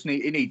think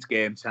he needs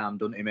game time,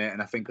 doesn't he, mate?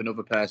 And I think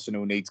another person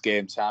who needs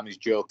game time is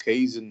Joe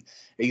Keys, and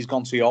he's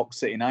gone to York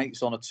City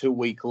Knights on a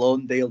 2-week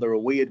loan deal. They're a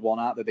weird one,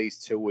 aren't they,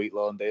 these 2-week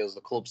loan deals?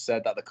 The club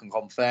said that they can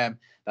confirm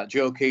that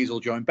Joe Keys will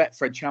join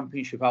Betfred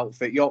Championship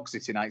outfit York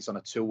City Knights on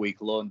a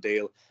 2-week loan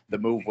deal. The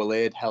move will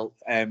aid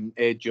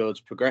Joe's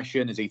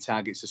progression as he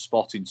targets a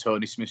spot in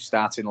Tony Smith's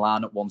starting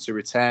lineup once he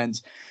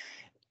returns.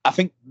 I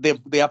think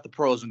they have the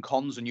pros and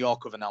cons, and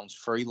York have announced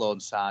 3 loan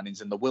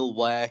signings, and they will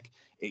work.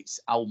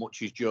 It's how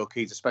much is Joe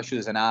Keys, especially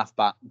as an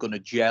halfback, going to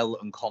gel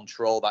and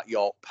control that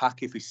York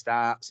pack if he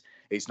starts.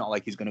 It's not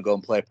like he's going to go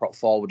and play prop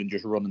forward and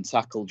just run and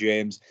tackle,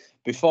 James.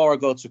 Before I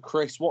go to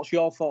Chris, what's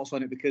your thoughts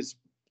on it? Because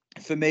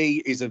for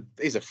me, he's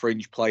a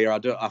fringe player.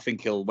 I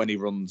think when he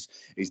runs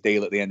his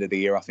deal at the end of the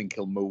year, I think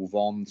he'll move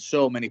on.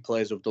 So many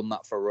players have done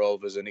that for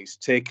Rovers, and he's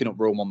taken up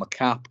room on the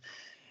cap.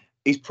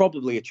 He's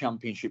probably a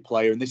championship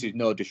player, and this is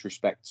no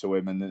disrespect to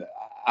him. And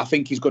I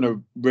think he's going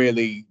to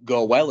really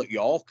go well at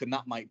York, and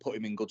that might put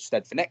him in good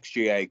stead for next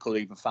year. He could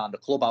even find a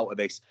club out of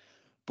this.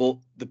 But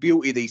the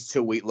beauty of these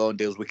 2-week loan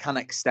deals, we can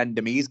extend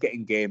him. He's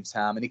getting game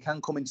time and he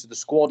can come into the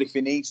squad if he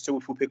needs to,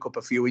 if we pick up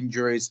a few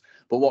injuries.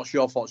 But what's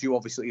your thoughts? You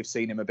obviously have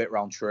seen him a bit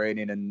round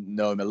training and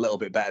know him a little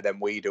bit better than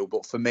we do.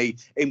 But for me,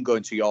 him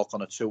going to York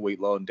on a 2-week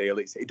loan deal,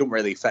 it doesn't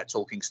really affect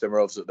Ulkingston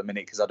Rovers at the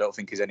minute because I don't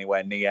think he's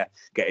anywhere near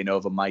getting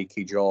over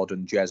Mikey,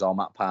 Jordan, Jez or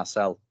Matt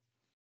Parcell.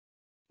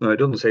 No, it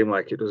doesn't seem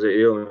like it, does it?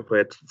 He only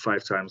played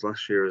 5 times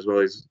last year as well.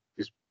 He's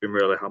been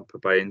really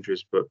hampered by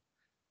injuries. But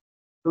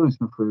when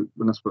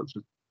I spoke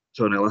to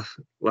Tony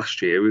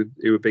last year,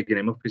 he was bigging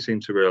him up. He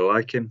seemed to really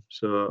like him.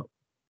 So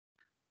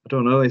I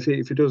don't know if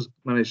he does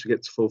manage to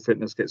get to full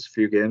fitness, gets a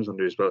few games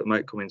under his belt, it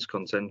might come into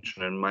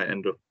contention and might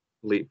end up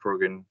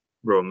leapfrogging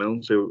Rowan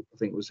Milnes, who I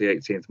think was the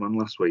 18th man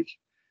last week.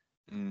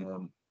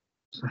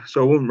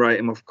 So I wouldn't write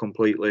him off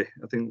completely.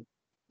 I think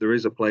there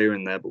is a player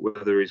in there, but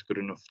whether he's good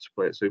enough to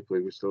play at Super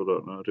League, we still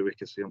don't know, do we?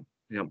 Because he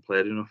hasn't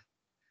played enough.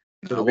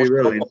 So it'll be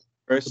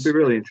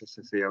really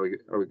interesting to see how he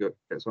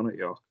gets on at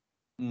York.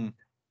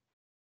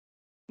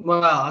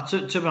 Well,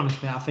 to be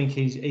honest, mate, I think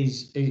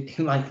he's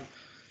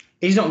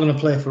not going to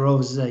play for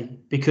Rovers, is he?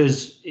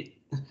 Because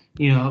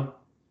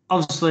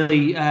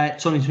obviously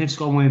Tony Smith's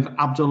gone with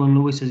Abdul and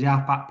Lewis as the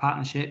half-back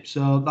partnership,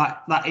 so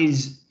that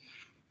is,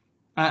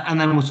 and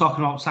then we're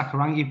talking about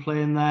Sakarangi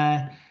playing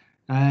there,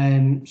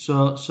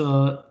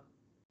 so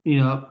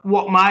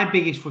what my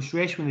biggest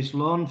frustration with this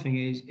loan thing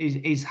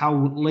is how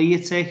Lee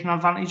are taking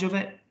advantage of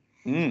it,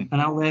 and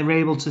how they're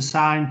able to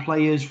sign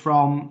players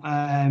from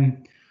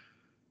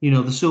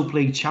the Super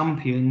League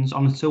champions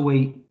on a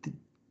 2-week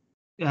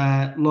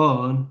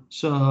loan.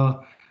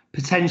 So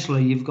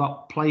potentially you've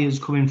got players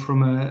coming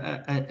from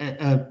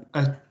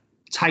a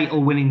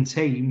title-winning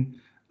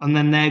team, and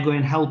then they're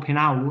going helping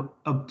out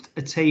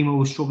a team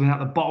who are struggling at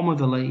the bottom of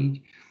the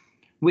league,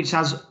 which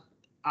has,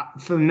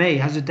 for me,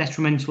 has a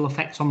detrimental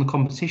effect on the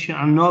competition.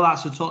 I know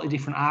that's a totally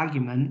different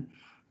argument,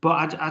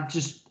 but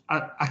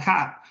I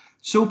can't.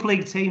 Super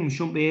League teams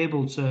shouldn't be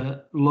able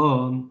to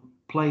loan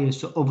players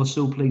to other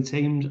Super League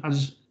teams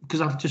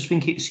because I just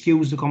think it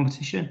skews the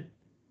competition.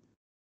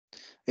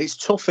 It's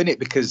tough, innit?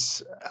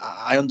 Because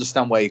I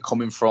understand where you're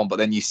coming from, but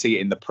then you see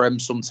it in the Prem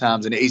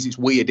sometimes, and it's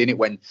weird, innit?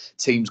 When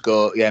teams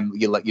go,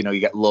 you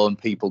get loan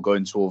people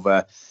going to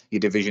other your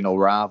divisional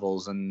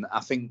rivals, and I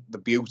think the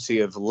beauty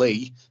of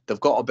Lee, they've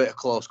got a bit of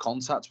close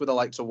contact with the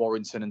likes of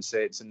Warrington and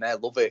Saints, and they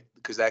love it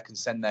because they can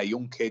send their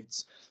young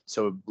kids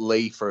to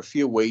Lee for a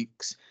few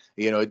weeks.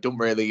 It doesn't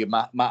really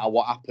matter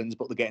what happens,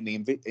 but they're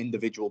getting the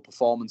individual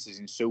performances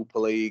in Super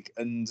League,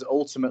 and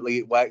ultimately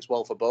it works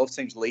well for both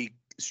teams. League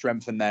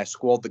strengthen their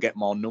squad, they get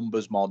more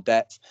numbers, more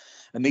depth,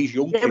 and these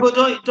young kids. But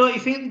don't you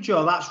think,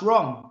 Joe, that's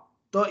wrong?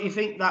 Don't you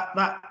think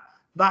that's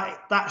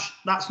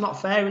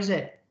not fair, is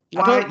it?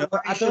 Why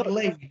should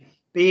League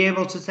be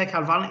able to take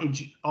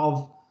advantage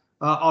of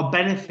or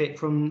benefit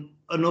from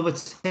another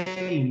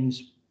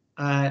team's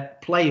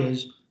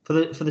players for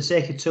the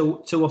sake of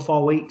 2 or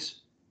 4 weeks?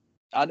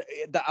 And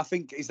I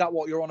think, is that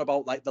what you're on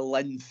about, like the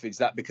length? Is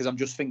that because I'm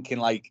just thinking,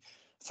 like,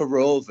 for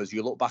Rovers,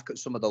 you look back at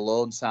some of the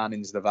loan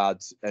signings they've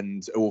had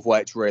and who have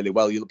worked really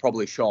well. You'll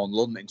probably Sean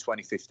Lund in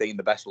 2015,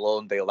 the best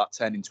loan deal, that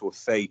turned into a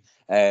fee,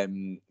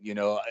 and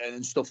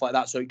stuff like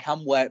that. So it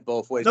can work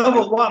both ways. No,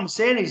 but what I'm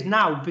saying is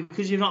now,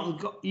 because you've not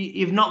got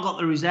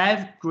the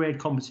reserve grade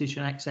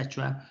competition,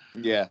 etc.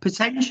 Yeah.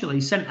 Potentially,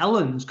 St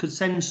Helens could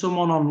send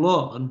someone on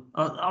loan.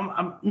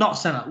 I'm not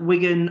saying that,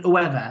 Wigan,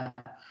 whoever,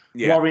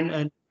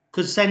 Warrington.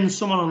 Could send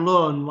someone on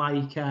loan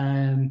like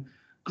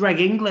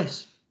Greg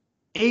Inglis.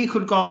 He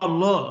could go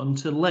on loan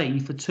to Lee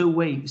for 2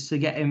 weeks to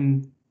get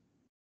him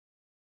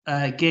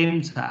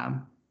game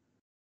time.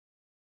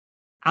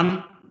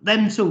 And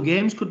them 2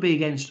 games could be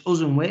against us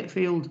and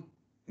Wakefield.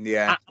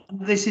 Yeah. And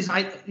this is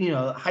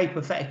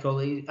hypothetical,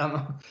 and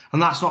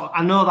that's not.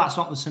 I know that's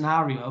not the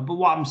scenario, but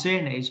what I'm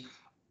saying is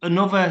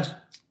another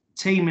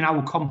team in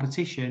our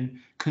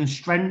competition can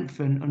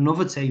strengthen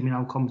another team in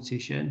our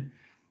competition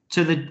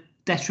to the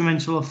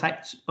detrimental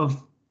effect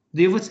of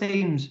the other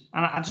teams,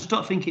 and I just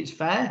don't think it's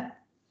fair.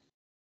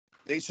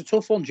 It's a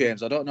tough one,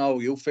 James. I don't know how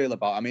you feel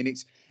about it. I mean,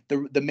 it's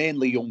the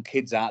mainly young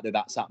kids out there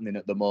that's happening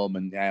at the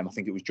moment. I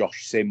think it was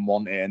Josh Sim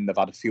wanted it, and they've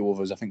had a few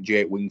others. I think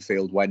Jake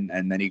Wingfield went,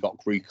 and then he got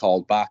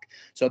recalled back.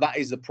 So that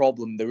is the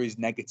problem. There is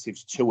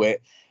negatives to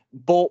it,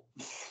 but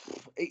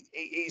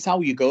it's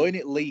how you go in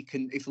it. Lee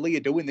if Lee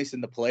are doing this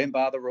and they're playing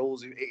by the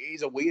rules, it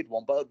is a weird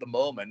one. But at the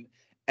moment,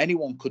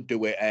 anyone could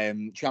do it.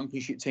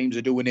 Championship teams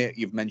are doing it.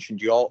 You've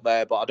mentioned York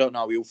there, but I don't know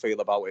how you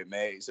feel about it,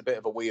 mate. It's a bit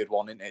of a weird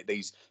one, isn't it?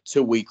 These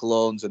 2-week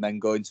loans and then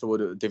going to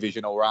a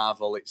divisional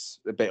rival. It's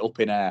a bit up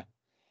in air.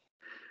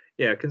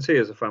 Yeah, I can see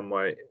as a fan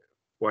why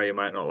you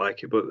might not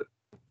like it, but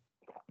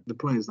the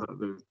players that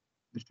they're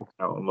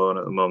out on loan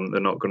at the moment,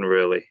 they're not going to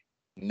really.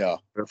 No.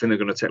 I think they're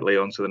going to take Lee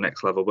on to the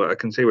next level, but I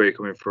can see where you're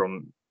coming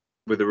from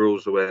with the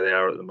rules the way they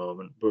are at the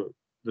moment. But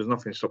there's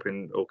nothing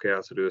stopping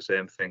OKR to do the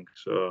same thing.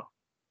 So.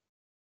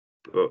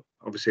 But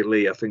obviously,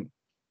 Lee, I think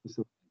it's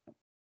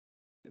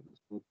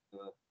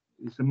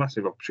a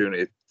massive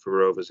opportunity for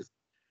Rovers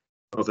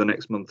over the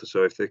next month or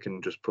so. If they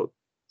can just put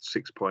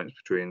 6 points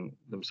between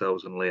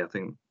themselves and Lee, I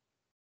think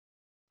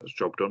that's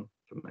job done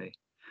for me.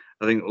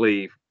 I think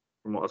Lee,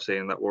 from what I've seen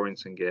in that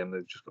Warrington game,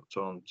 they've just got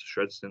torn to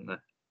shreds, didn't they?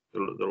 They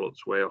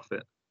looked way off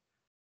it.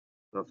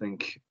 I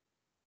think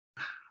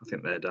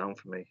they're down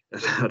for me.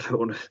 I don't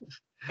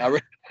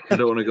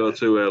want to go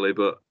too early,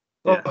 but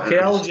yeah. Okay,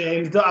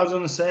 James. I was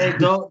going to say,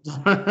 don't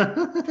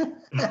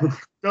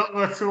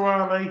go too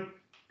early.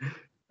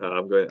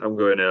 I'm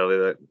going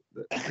early.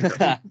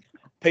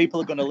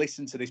 People are going to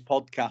listen to this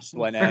podcast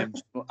when I'm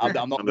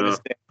not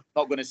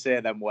going to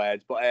say them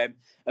words, but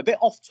a bit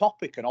off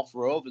topic and off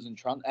Rovers and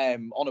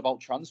on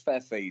about transfer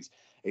fees.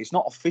 It's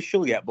not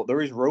official yet, but there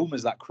is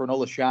rumours that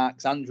Cronulla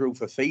Sharks Andrew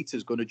Fafita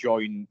is going to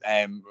join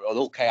an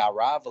LKR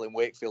rival in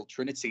Wakefield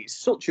Trinity.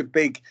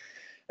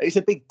 It's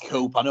a big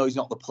coup. I know he's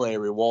not the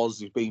player he was.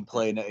 He's been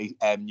playing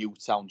at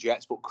Newtown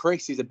Jets, but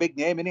Chris is a big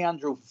name, isn't he,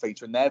 Andrew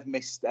Fafita?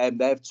 And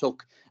they've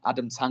took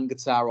Adam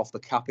Tangatar off the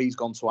cap. He's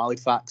gone to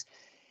Halifax.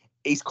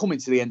 He's coming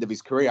to the end of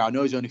his career. I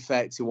know he's only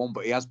 31,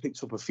 but he has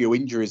picked up a few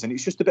injuries, and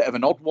it's just a bit of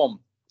an odd one.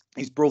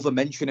 His brother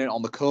mentioned it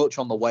on the coach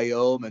on the way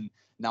home, and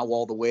now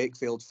all the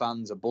Wakefield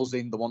fans are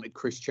buzzing. They wanted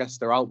Chris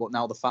Chester out, but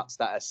now the fact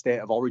that a State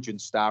of Origin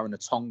star and a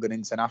Tongan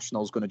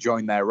international is going to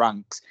join their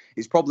ranks,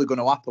 it's probably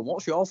going to happen.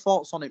 What's your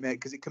thoughts on it, mate?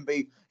 Because it can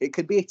be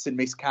hit and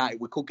miss, can't it?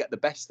 We could get the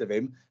best of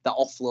him, that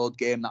offload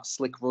game, that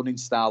slick running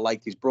star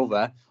like his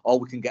brother, or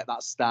we can get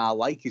that star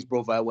like his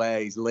brother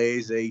where he's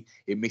lazy,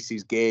 he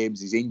misses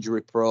games, he's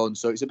injury prone.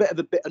 So it's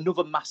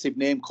another massive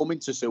name coming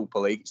to Super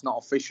League. It's not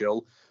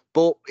official,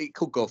 but it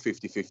could go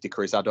 50-50,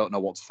 Chris. I don't know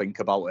what to think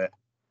about it.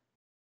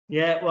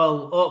 Yeah,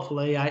 well,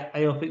 hopefully, I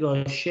hope it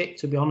goes shit,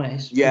 to be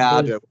honest. Yeah,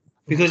 I do.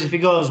 Because if it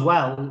goes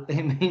well,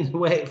 it means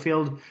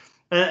Wakefield...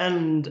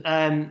 And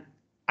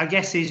I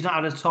guess he's not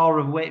had a tour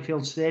of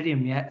Wakefield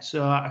Stadium yet,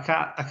 so I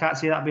can't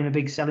see that being a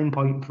big selling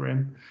point for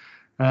him.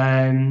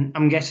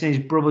 I'm guessing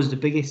his brother's the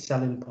biggest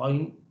selling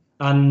point,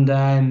 and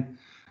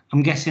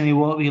I'm guessing he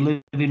won't be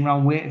living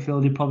around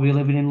Wakefield. He'll probably be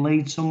living in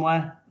Leeds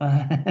somewhere.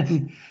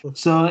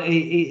 So,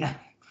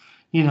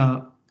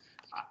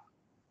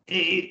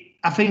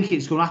 I think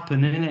it's going to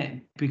happen, isn't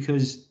it?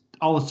 Because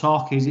all the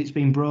talk is it's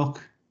been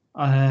broke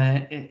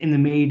in the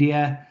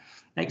media,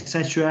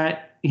 etc.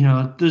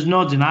 There's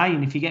no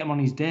denying if you get him on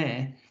his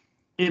day,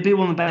 he'll be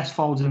one of the best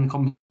forwards in the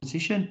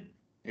competition.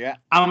 Yeah.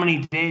 How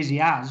many days he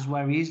has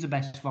where he is the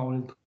best forward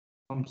in the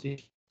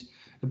competition?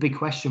 A big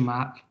question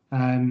mark.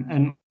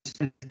 And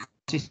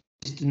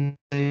consistency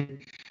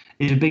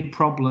is a big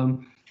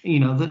problem.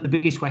 The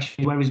biggest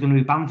question is where he's going to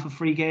be banned for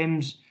 3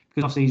 games.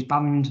 Because obviously he's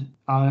banned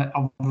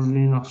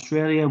in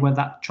Australia, where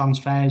that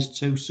transfers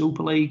to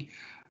Super League.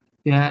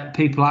 Yeah,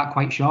 people aren't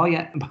quite sure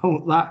yet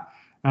about that.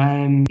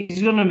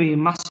 He's going to be a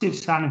massive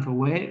signing for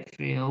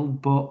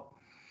Wakefield, but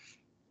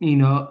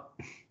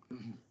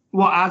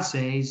what I'd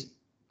say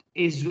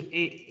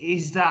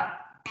is that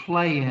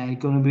player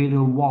going to be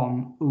the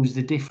one who's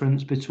the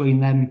difference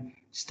between them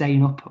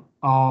staying up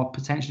or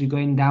potentially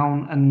going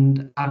down?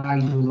 And I'd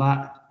argue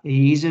that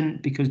he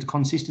isn't, because the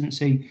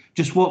consistency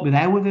just won't be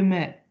there with him,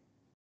 mate.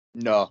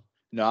 No,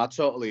 I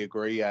totally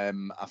agree. I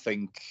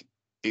think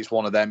it's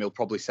one of them. He'll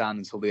probably sign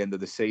until the end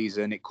of the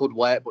season. It could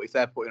work, but if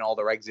they're putting all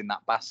their eggs in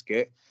that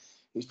basket,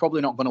 it's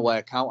probably not going to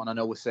work out. And I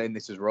know we're saying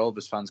this as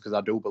Rovers fans because I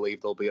do believe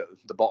they'll be at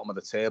the bottom of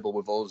the table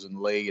with us and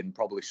Lee and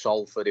probably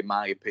Salford, in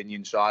my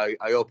opinion. So I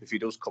hope if he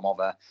does come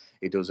over,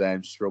 he does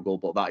struggle.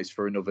 But that is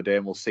for another day,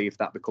 and we'll see if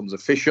that becomes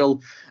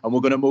official. And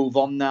we're going to move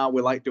on now.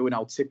 We like doing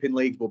our tipping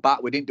leagues. We're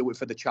back. We didn't do it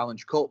for the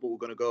Challenge Cup, but we're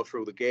going to go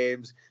through the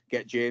games,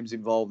 get James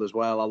involved as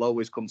well. I'll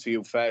always come to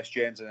you first,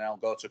 James, and then I'll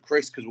go to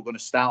Chris because we're going to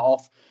start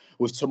off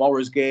with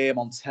tomorrow's game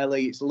on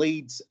telly. It's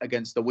Leeds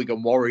against the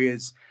Wigan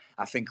Warriors.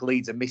 I think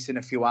Leeds are missing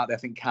a few out there. I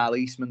think Carl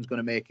Eastman's going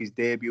to make his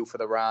debut for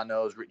the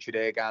Rhinos, Richard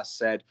Agar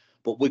said.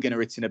 But Wigan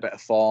are in a bit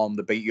of form.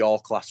 They beat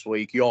York last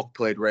week. York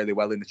played really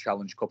well in the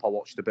Challenge Cup. I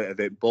watched a bit of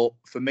it. But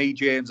for me,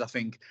 James, I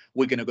think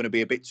Wigan are going to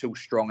be a bit too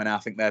strong, and I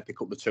think they'll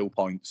pick up the 2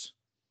 points.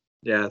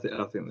 Yeah,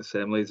 I think the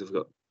same. Leeds have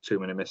got too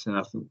many missing.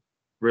 I think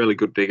really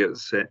good dig at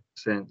the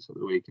Saints at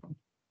the weekend.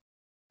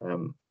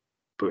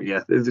 But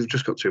yeah, they've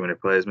just got too many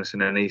players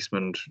missing. And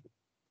Eastman...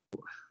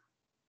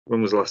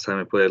 When was the last time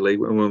he played league?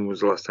 When was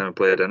the last time he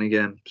played any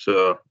game?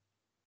 So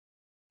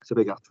it's a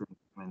big ask for him to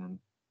come in and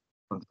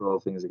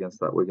control things against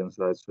that Wigan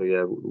side. So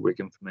yeah,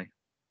 Wigan for me.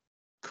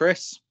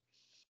 Chris?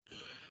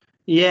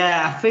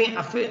 Yeah, I think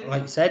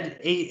like I said,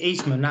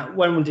 Eastman,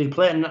 when we did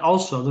play it, and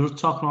also they were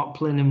talking about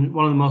playing in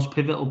one of the most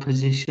pivotal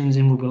positions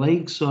in rugby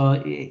league.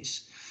 So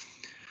it's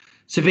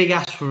a big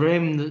ask for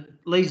him. The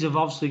Leeds have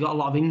obviously got a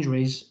lot of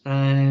injuries,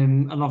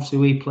 and obviously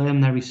we play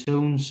them very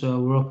soon. So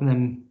we're hoping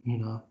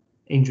them,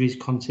 injuries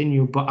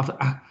continue, but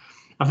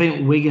I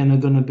think Wigan are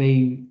going to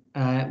be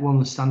one of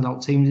the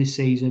standout teams this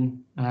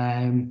season.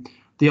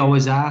 They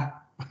always are.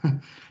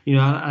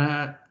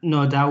 No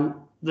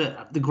doubt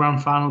that the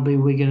grand final will be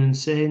Wigan and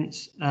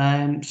Saints.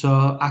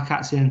 So I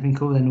can't see anything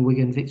other than a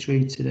Wigan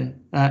victory today.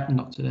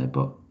 Not today,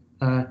 but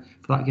for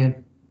that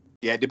game.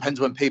 Yeah, it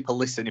depends when people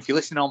listen. If you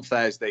listen on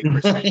Thursday,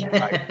 Chris,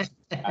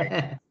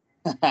 right.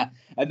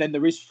 And then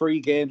there is 3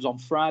 games on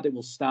Friday.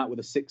 We'll start with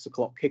the 6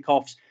 o'clock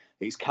kickoffs.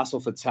 It's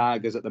Castleford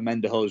Tigers at the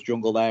Menderhose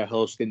Jungle there,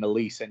 hosting the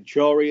Lee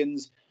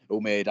Centurions, who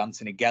made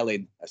Anthony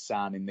Gelling a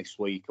signing this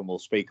week, and we'll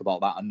speak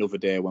about that another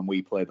day when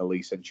we play the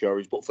Lee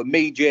Centurions. But for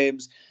me,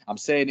 James, I'm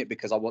saying it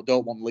because I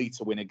don't want Lee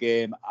to win a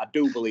game. I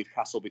do believe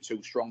Castle will be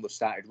too strong. They've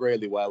started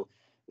really well.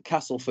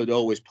 Castleford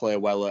always play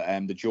well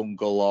at the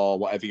Jungle, or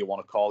whatever you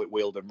want to call it,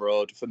 Wealdon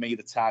Road. For me,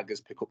 the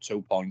Tigers pick up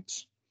 2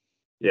 points.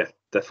 Yeah,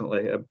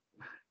 definitely.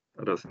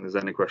 I don't think there's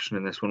any question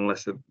in this one,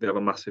 unless they have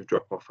a massive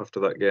drop-off after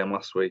that game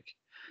last week.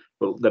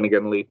 But then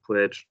again, Lee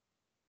played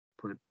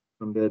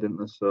Sunday, didn't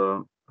they?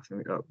 So I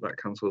think that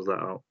cancels that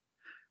out.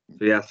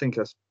 So yeah, I think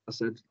I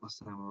said last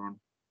time we were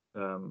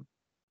on,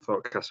 I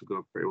thought Castle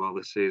go pretty well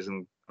this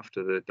season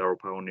after the Darryl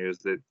Powell news.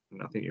 I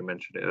think you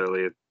mentioned it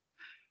earlier.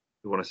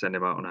 They want to send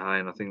him out on high,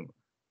 and I think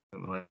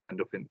they'll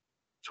end up in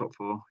top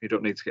 4. You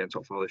don't need to get in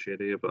top 4 this year,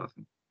 do you? But I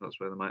think that's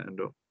where they might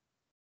end up.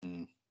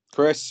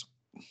 Chris?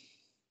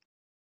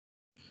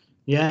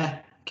 Yeah,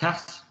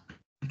 Cass.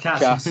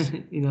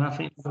 You know, I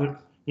think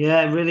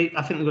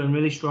I think they're going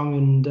really strong,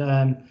 and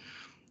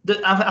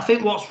I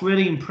think what's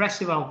really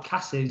impressive about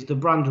Cass is the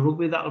brand of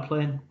rugby that they're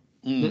playing.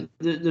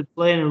 They're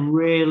playing a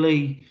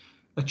really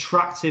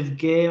attractive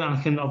game, and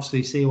I can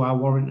obviously see why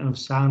Warrington have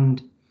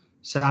signed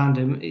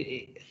him.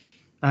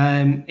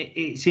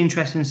 It's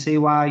interesting to see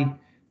why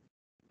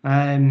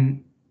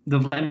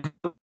they've let him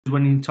go.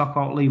 When you talk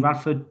about Lee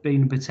Radford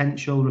being a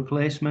potential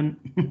replacement,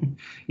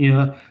 you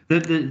know,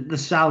 the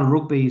style of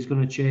rugby is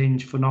going to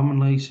change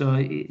phenomenally. So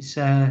it's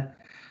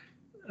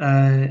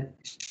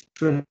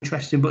really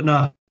interesting. But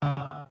no,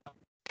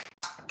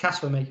 Cass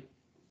for me.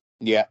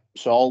 Yeah,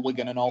 so all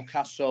Wigan and all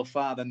Cass so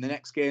far. Then the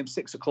next game,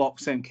 6 o'clock,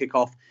 same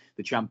kick-off.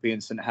 The champion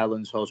St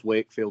Helens host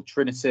Wakefield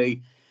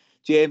Trinity.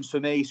 James, for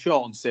me,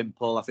 short and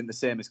simple. I think the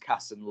same as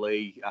Cass and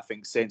Lee. I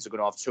think Saints are going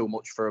to have too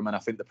much for him, and I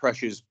think the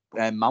pressure's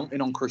mounting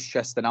on Chris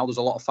Chester now. There's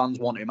a lot of fans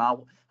want him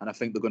out, and I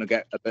think they're going to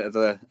get a bit of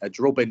a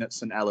drubbing at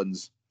St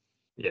Helens.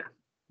 Yeah,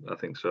 I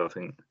think so. I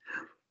think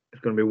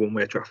it's going to be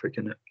one-way traffic,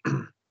 isn't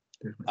it?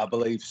 I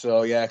believe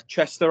so, yeah.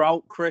 Chester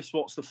out. Chris,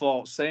 what's the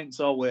thought? Saints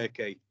or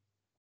Wakey?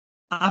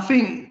 I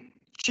think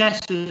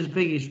Chester's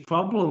biggest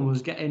problem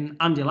was getting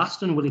Andy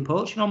Laston and Willie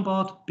Poaching on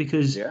board,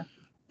 because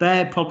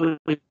they're probably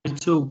the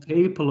 2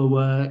 people who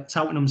were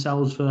touting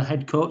themselves for the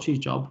head coach's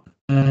job.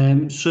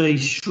 So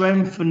he's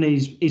strengthened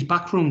his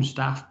backroom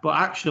staff, but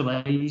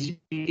actually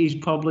he's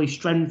probably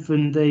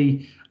strengthened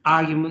the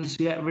arguments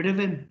to get rid of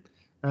him.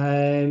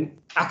 I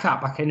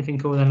can't back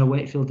anything other than a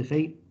Wakefield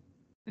defeat.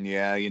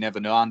 Yeah, you never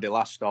know. Andy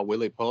Laston or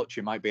Willie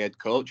Poaching might be head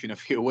coach in a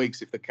few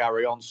weeks if they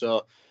carry on.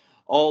 So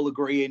all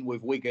agreeing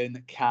with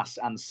Wigan, Cass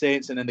and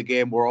Saints. And then the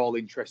game we're all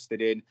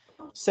interested in,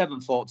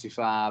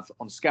 7:45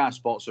 on Sky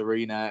Sports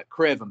Arena,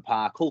 Craven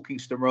Park. Hull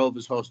Kingston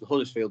Rovers host the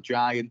Huddersfield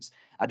Giants.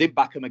 I did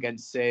back them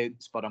against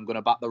Saints, but I'm going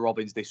to back the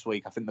Robins this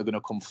week. I think they're going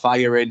to come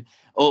firing.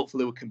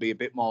 Hopefully we can be a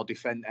bit more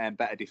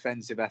better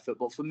defensive effort.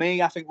 But for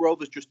me, I think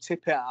Rovers just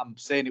tip it. I'm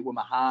saying it with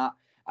my heart.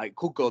 It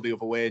could go the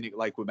other way, and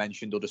like we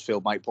mentioned,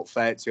 Huddersfield might put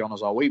 30 on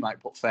us, or we might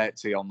put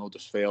 30 on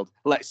Huddersfield.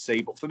 Let's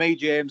see. But for me,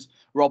 James,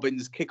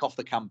 Robins kick off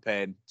the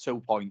campaign,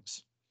 2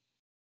 points.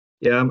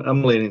 Yeah,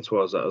 I'm leaning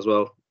towards that as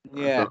well.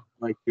 Yeah.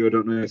 Like you, I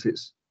don't know if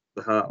it's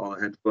the heart or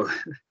the head, but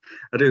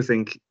I do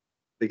think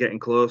they're getting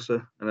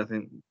closer, and I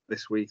think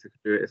this week they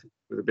could do it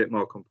with a bit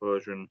more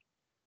composure and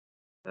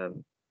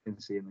in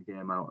seeing the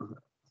game out. I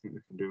think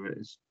they can do it.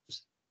 It's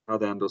just how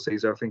they handle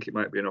Caesar. I think it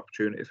might be an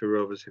opportunity for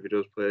Rovers if he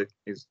does play.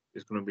 He's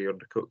going to be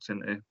undercooked,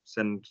 isn't he?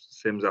 Send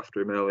Sims after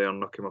him early on,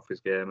 knock him off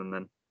his game, and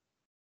then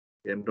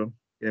game done.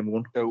 Game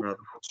won.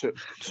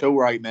 So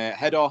right, mate.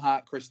 Head or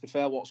heart,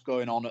 Christopher? What's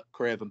going on at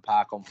Craven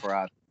Park on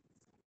Friday?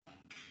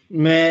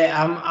 Mate,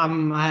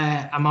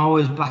 I'm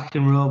always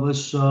backing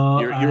Rovers. So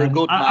you're a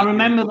good man. I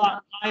remember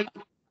that night.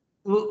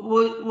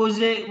 Was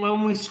it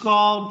when we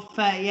scored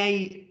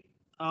 38?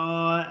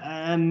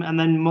 And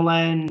then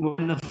Mullane went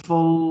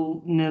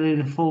nearly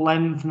the full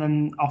length, and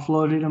then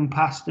offloaded and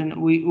passed, and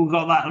we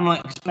got that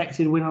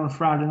unexpected win on a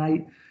Friday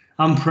night.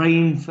 I'm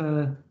praying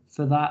for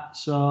that,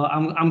 so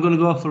I'm going to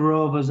go for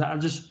Rovers. I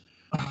just,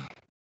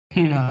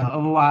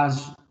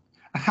 otherwise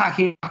I can't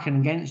keep backing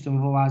against them.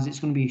 Otherwise,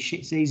 it's going to be a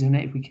shit season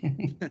if we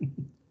can.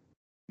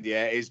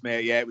 Yeah, it is,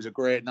 mate. Yeah, it was a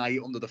great night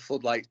under the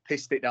floodlights.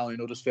 Pissed it down in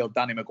Huddersfield.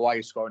 Danny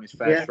Maguire scoring his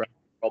first round.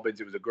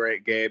 Robins. It was a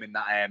great game in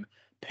that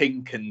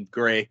pink and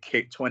grey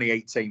kit.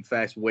 2018,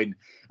 first win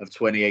of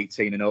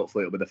 2018, and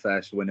hopefully it'll be the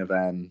first win of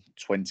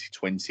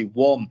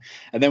 2021.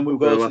 And then we'll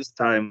go the last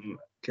time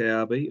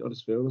KR beat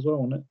Huddersfield as well,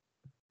 wasn't it?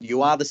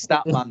 You are the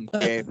stat man,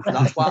 James.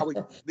 That's why we.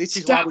 This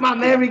is stat man.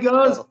 There he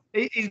goes.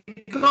 He's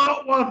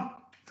got one.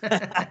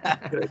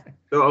 Don't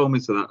hold me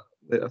to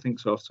that. I think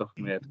so off the top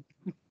of my head.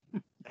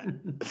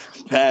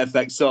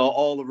 Perfect. So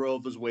all the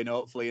Rovers win,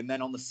 hopefully. And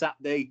then on the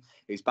Saturday,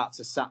 it's back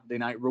to Saturday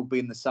night rugby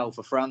in the south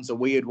of France. A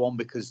weird one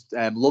because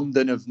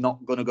London have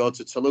not going to go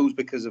to Toulouse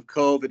because of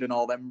COVID and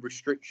all them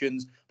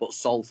restrictions, but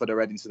Salford are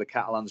heading to the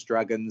Catalans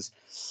Dragons.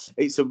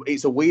 It's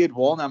a weird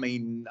one. I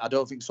mean, I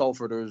don't think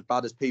Salford are as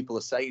bad as people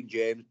are saying,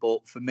 James,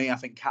 but for me, I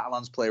think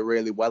Catalans play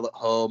really well at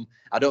home.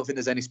 I don't think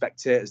there's any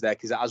spectators there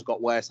because it has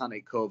got worse, hasn't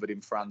it, COVID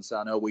in France.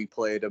 I know we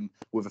played them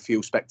with a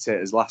few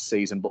spectators last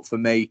season, but for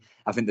me,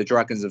 I think the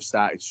Dragons have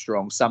started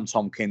strong. Sam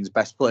Tompkins,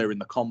 best player in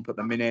the comp at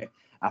the minute.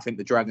 I think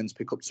the Dragons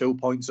pick up 2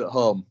 points at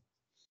home.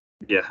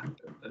 Yeah,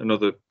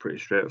 another pretty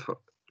straightforward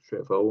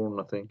one,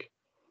 I think.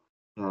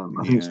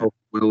 I think Salford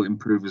will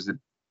improve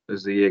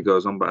as the year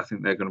goes on, but I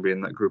think they're going to be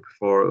in that group of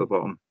 4 at the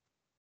bottom.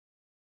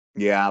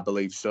 Yeah, I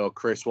believe so.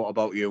 Chris, what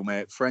about you,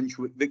 mate? French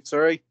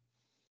victory?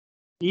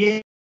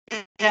 Yeah,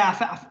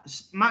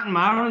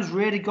 McNamara has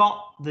really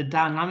got the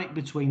dynamic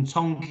between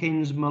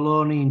Tompkins,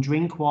 Maloney, and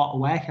Drinkwater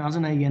working,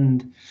 hasn't he?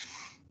 And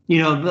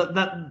you know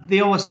that they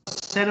always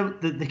said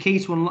that the key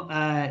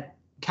to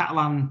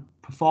Catalan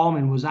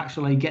performing was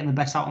actually getting the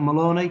best out of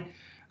Maloney,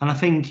 and I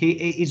think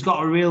he's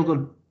got a real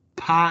good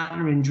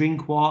partner in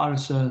Drinkwater.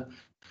 So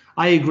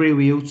I agree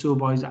with you two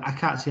boys. I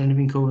can't see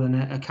anything other than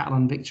a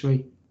Catalan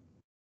victory.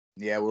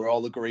 Yeah, we're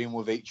all agreeing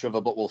with each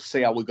other, but we'll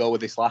see how we go with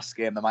this last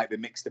game. There might be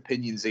mixed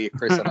opinions here,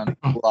 Chris, and I know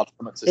we'll have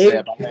something to say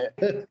about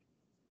it.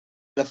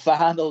 The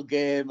final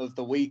game of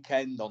the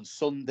weekend on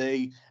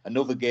Sunday,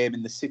 another game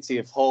in the city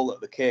of Hull at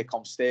the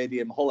K-Com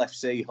Stadium. Hull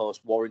FC host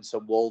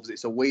Warrington Wolves.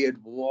 It's a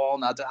weird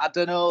one. I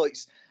don't know.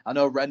 I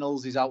know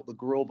Reynolds is out the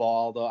grub,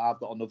 although I've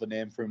got another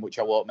name for him, which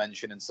I won't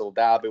mention until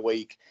Derby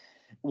week.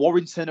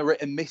 Warrington are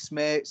hit and miss,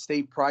 mate.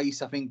 Steve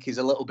Price, I think, is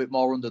a little bit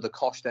more under the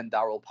cosh than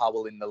Darryl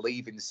Powell in the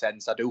leaving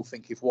sense. I do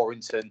think if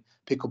Warrington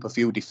pick up a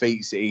few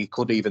defeats, he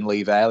could even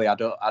leave early. I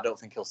don't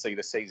think he'll see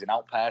the season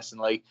out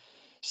personally.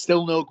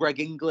 Still no Greg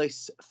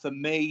Inglis. For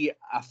me,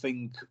 I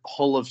think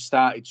Hull have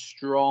started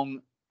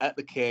strong at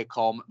the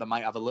K-Com. They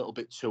might have a little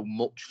bit too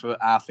much for it.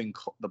 I think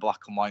the Black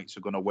and Whites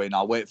are going to win.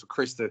 I'll wait for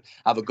Chris to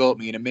have a go at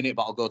me in a minute,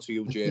 but I'll go to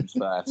you, James,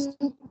 first.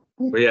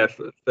 Well, yeah,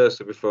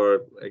 firstly,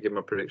 before I give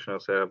my prediction, I'll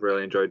say I've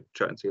really enjoyed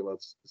chatting to you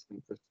lads.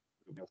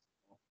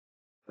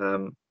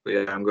 But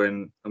yeah, I'm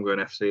going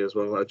FC as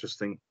well. I just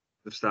think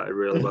they've started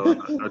really well.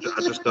 I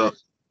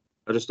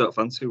just don't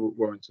fancy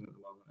Warrington at the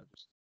moment.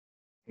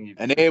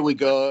 And here we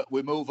go.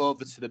 We move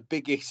over to the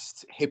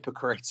biggest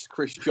hypocrite,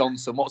 Chris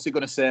Johnson. What's he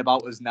going to say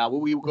about us now?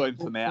 Who are you going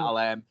for, mate?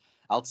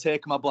 I'll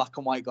take my black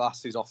and white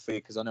glasses off here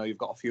because I know you've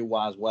got a few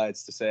wise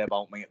words to say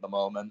about me at the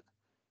moment.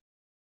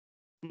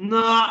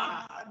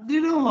 No, do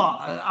you know what?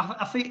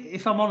 I think,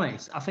 if I'm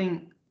honest, I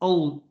think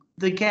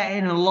they're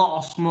getting a lot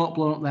of smoke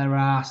blown up their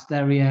ass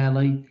very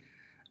early,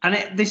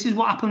 and this is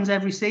what happens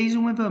every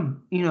season with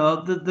them. You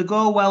know, they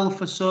go well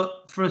for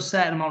a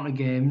certain amount of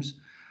games,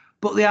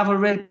 but they have a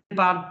really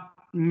bad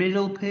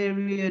middle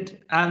period,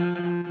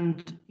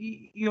 and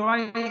you're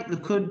right, they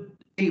could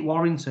beat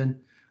Warrington.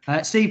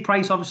 Steve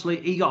Price, obviously,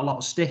 he got a lot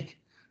of stick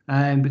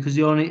because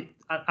I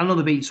know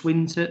they beat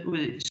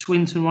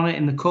Swinton won it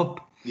in the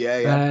cup.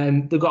 Yeah.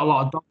 They've got a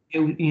lot of,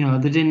 you know,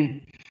 they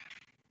didn't.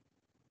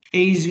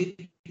 I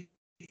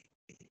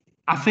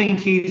think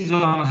he's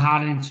gone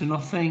hard into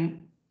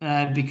nothing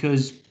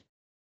because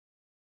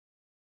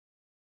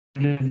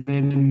of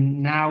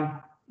him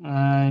now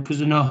because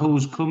they know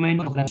who's coming.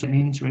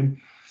 Into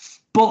him.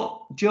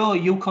 But Joe,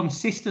 you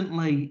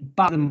consistently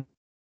back them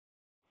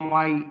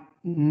like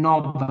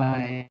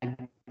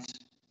knobheads.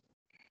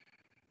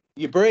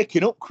 You're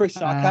breaking up, Chris.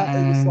 I can't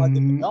hear you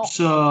slagging me off.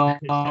 So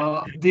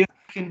the thing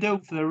I can do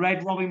for the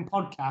Red Robin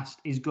podcast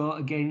is go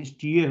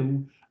against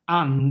you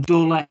and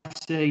Dull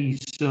FC.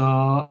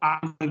 So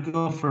I'm going to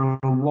go for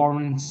a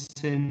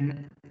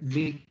Warrington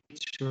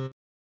victory.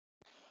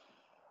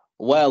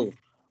 Well,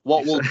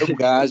 what we'll do,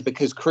 guys,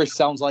 because Chris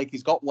sounds like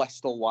he's got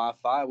Westall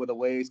Wi-Fi with the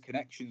way his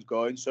connection's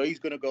going, so he's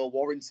going to go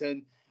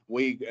Warrington.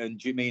 Me and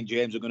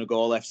James are going to go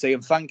All FC.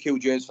 And thank you,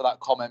 James, for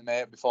that comment,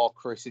 mate, before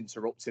Chris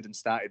interrupted and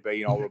started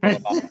being horrible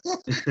about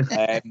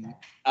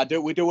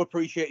it. We do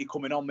appreciate you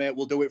coming on, mate.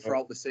 We'll do it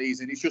throughout the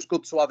season. It's just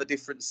good to have a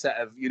different set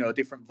of,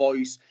 different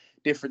voice,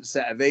 different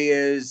set of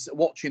ears,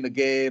 watching the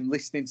game,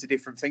 listening to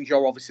different things.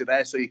 You're obviously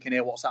there so you can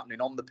hear what's happening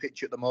on the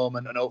pitch at the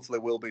moment, and hopefully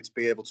we'll be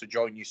able to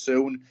join you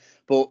soon.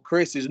 But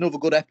Chris, is another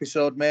good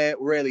episode, mate.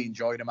 We really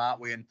enjoyed them,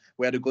 aren't we? And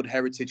we had a good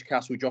heritage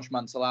cast with Josh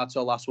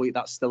Mantellato last week.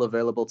 That's still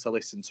available to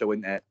listen to,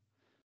 isn't it?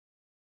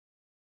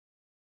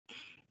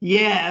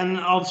 Yeah, and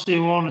obviously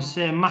we want to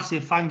say a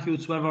massive thank you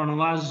to everyone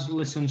who has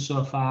listened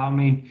so far. I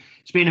mean,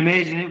 it's been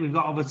amazing. We've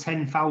got over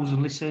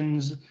 10,000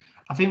 listens.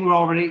 I think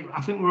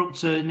we're up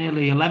to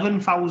nearly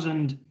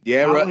 11,000.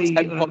 Yeah, we're at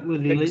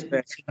with the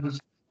listens.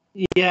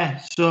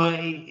 Yeah, so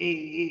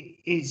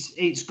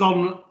it's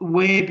gone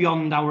way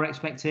beyond our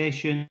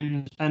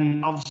expectations,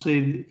 and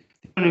obviously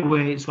the only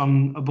way it's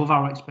gone above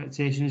our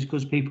expectations is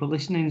because people are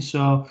listening.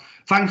 So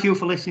thank you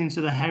for listening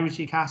to the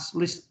Heritage Cast.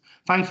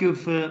 Thank you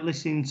for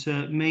listening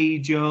to me,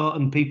 Joe,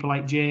 and people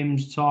like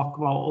James talk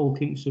about Hull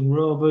Kingston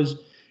Rovers.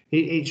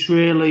 It's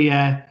really,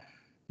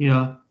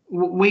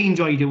 we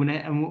enjoy doing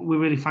it, and we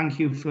really thank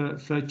you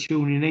for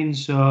tuning in.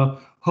 So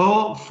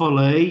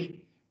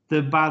hopefully,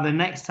 by the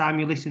next time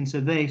you listen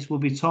to this, we'll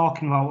be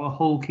talking about a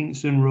Hull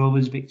Kingston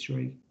Rovers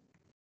victory.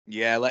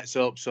 Yeah, let's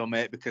hope so,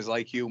 mate, because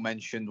like you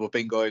mentioned, we've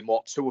been going,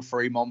 2 or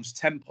 3 months,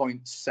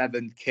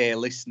 10.7k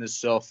listeners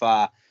so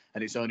far,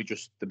 and it's only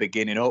just the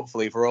beginning.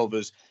 Hopefully, for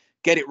Rovers,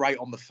 get it right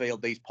on the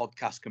field. These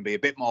podcasts can be a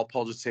bit more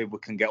positive. We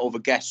can get other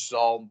guests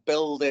on,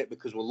 build it,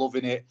 because we're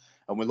loving it,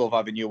 and we love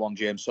having you on,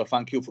 James. So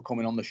thank you for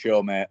coming on the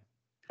show, mate.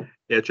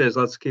 Yeah, cheers,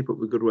 lads. Keep up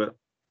the good work.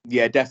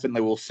 Yeah,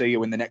 definitely. We'll see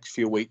you in the next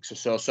few weeks or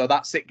so. So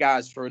that's it,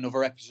 guys, for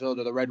another episode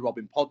of the Red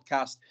Robin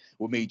podcast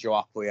with me, Joe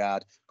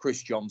Appleyard,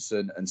 Chris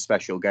Johnson, and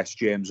special guest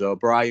James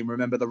O'Brien.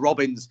 Remember, the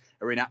Robins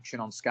are in action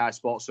on Sky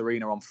Sports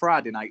Arena on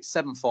Friday night,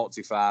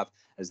 7:45,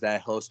 as they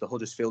host the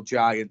Huddersfield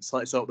Giants.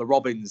 Let's hope the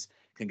Robins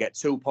can get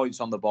 2 points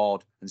on the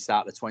board and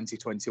start the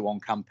 2021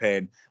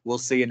 campaign. We'll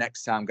see you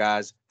next time,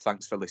 guys.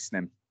 Thanks for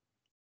listening.